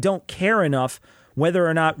Dunning. I don't care enough whether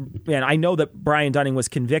or not, and I know that Brian Dunning was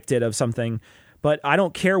convicted of something, but I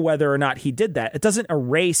don't care whether or not he did that. It doesn't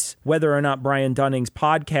erase whether or not Brian Dunning's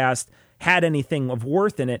podcast had anything of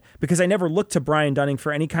worth in it, because I never looked to Brian Dunning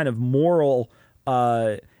for any kind of moral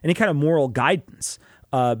guidance.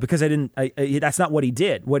 Because that's not what he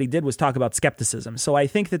did. What he did was talk about skepticism. So I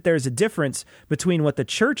think that there's a difference between what the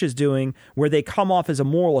church is doing, where they come off as a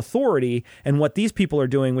moral authority, and what these people are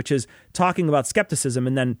doing, which is talking about skepticism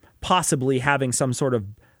and then possibly having some sort of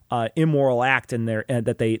immoral act in there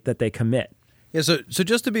that they commit. Yeah. So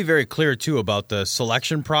just to be very clear too about the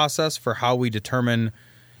selection process for how we determine,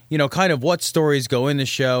 kind of what stories go in the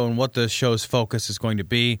show and what the show's focus is going to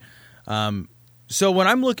be. So when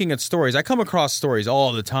I'm looking at stories, I come across stories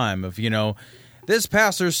all the time of, this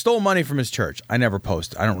pastor stole money from his church. I never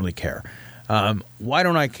post. I don't really care. Why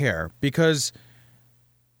don't I care? Because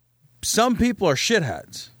some people are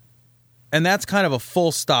shitheads. And that's kind of a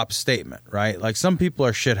full stop statement, right? Like, some people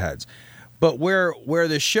are shitheads. But where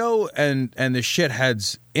the show and the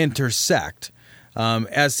shitheads intersect,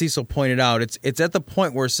 as Cecil pointed out, it's at the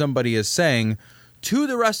point where somebody is saying to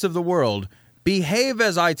the rest of the world, behave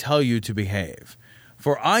as I tell you to behave.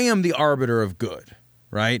 For I am the arbiter of good,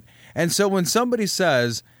 right? And so when somebody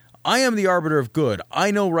says, I am the arbiter of good, I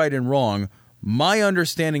know right and wrong, my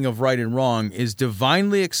understanding of right and wrong is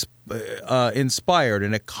divinely inspired,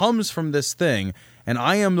 and it comes from this thing, and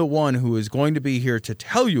I am the one who is going to be here to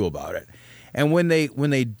tell you about it. And when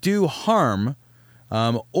they do harm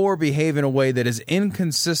or behave in a way that is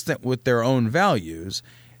inconsistent with their own values,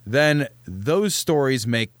 then those stories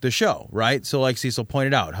make the show, right? So like Cecil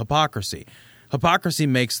pointed out, hypocrisy. Hypocrisy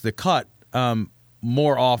makes the cut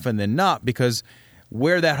more often than not, because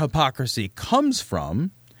where that hypocrisy comes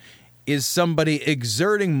from is somebody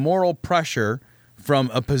exerting moral pressure from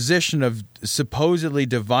a position of supposedly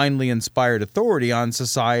divinely inspired authority on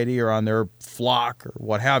society or on their flock or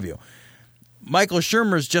what have you. Michael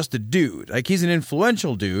Shermer's just a dude. Like, he's an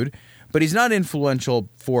influential dude, but he's not influential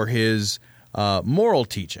for his moral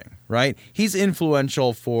teaching, right? He's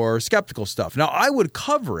influential for skeptical stuff. Now, I would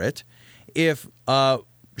cover it if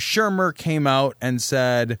Shermer came out and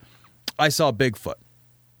said, I saw Bigfoot,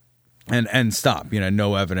 and stop,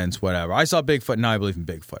 no evidence, whatever. I saw Bigfoot, now I believe in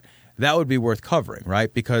Bigfoot. That would be worth covering,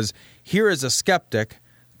 right? Because here is a skeptic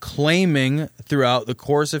claiming throughout the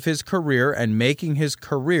course of his career and making his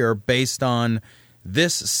career based on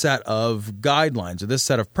this set of guidelines or this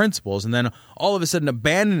set of principles, and then all of a sudden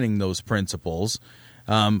abandoning those principles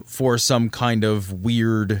for some kind of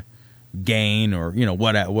weird gain or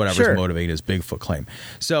whatever's Sure. motivating his Bigfoot claim.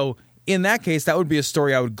 So in that case, that would be a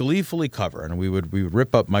story I would gleefully cover, and we would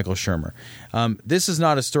rip up Michael Shermer. This is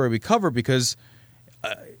not a story we cover because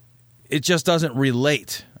it just doesn't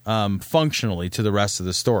relate functionally to the rest of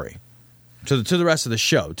the story, to the rest of the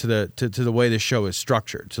show, to the way the show is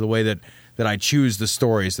structured, to the way that I choose the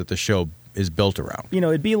stories that the show is built around.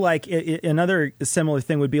 It'd be like another similar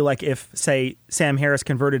thing would be like if, say, Sam Harris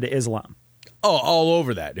converted to Islam. Oh, all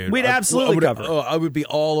over that, dude. We'd absolutely cover it. I would be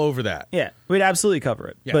all over that. Yeah, we'd absolutely cover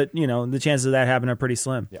it. Yeah. But, the chances of that happening are pretty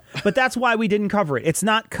slim. Yeah. But that's why we didn't cover it. It's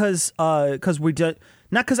not because we did,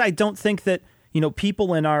 not because I don't think that,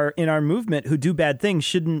 people in our movement who do bad things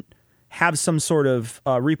shouldn't have some sort of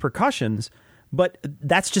repercussions, but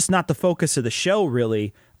that's just not the focus of the show,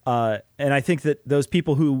 really. And I think that those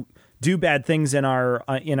people who do bad things in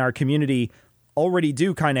our community already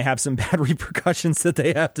do kind of have some bad repercussions that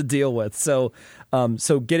they have to deal with. So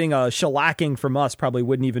getting a shellacking from us probably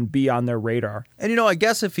wouldn't even be on their radar. And, I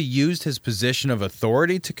guess if he used his position of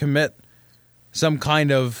authority to commit some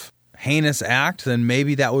kind of heinous act, then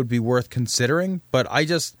maybe that would be worth considering. But I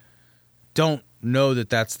just don't know that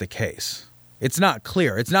that's the case. It's not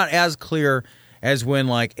clear. It's not as clear as when,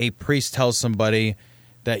 like, a priest tells somebody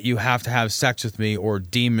that you have to have sex with me or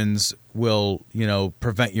demons will,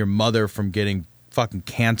 prevent your mother from getting fucking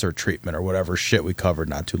cancer treatment or whatever shit we covered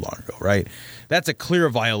not too long ago, right? That's a clear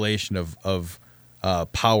violation of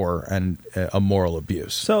power and a moral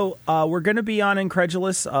abuse. So we're going to be on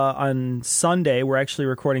Incredulous on Sunday. We're actually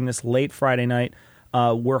recording this late Friday night.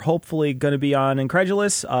 We're hopefully going to be on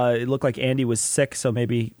Incredulous. It looked like Andy was sick, so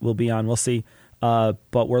maybe we'll be on. We'll see. But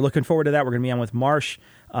we're looking forward to that. We're going to be on with Marsh.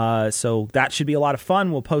 So that should be a lot of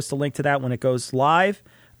fun. We'll post a link to that when it goes live.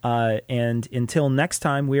 And until next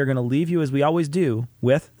time, we are going to leave you, as we always do,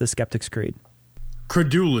 with the Skeptic's Creed.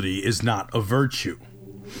 Credulity is not a virtue.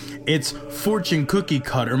 It's fortune cookie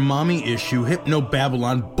cutter, mommy issue,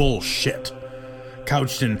 hypno-Babylon bullshit.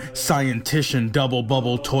 Couched in scientician, double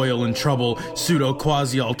bubble, toil and trouble, pseudo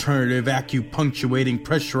quasi-alternative, acupunctuating,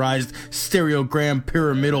 pressurized, stereogram,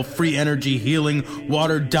 pyramidal, free energy healing,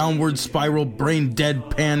 watered downward spiral, brain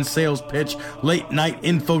deadpan sales pitch, late night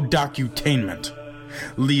info docutainment.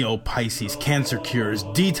 Leo, Pisces, cancer cures,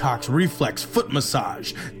 detox, reflex, foot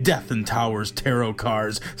massage, death in towers, tarot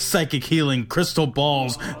cards, psychic healing, crystal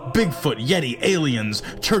balls, Bigfoot, Yeti, aliens,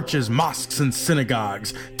 churches, mosques and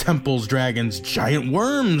synagogues, temples, dragons, giant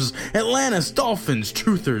worms, Atlantis, dolphins,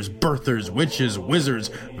 truthers, birthers, witches, wizards,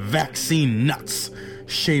 vaccine nuts,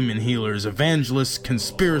 shaman healers, evangelists,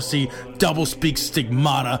 conspiracy, doublespeak,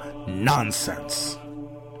 stigmata, nonsense.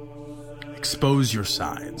 Expose your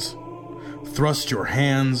sides. Thrust your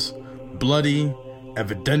hands, bloody,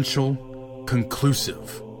 evidential,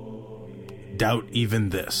 conclusive. Doubt even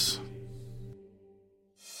this.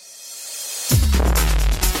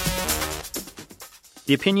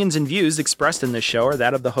 The opinions and views expressed in this show are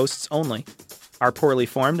that of the hosts only. Our poorly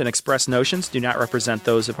formed and expressed notions do not represent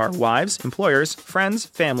those of our wives, employers, friends,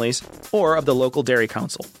 families, or of the local dairy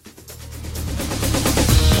council.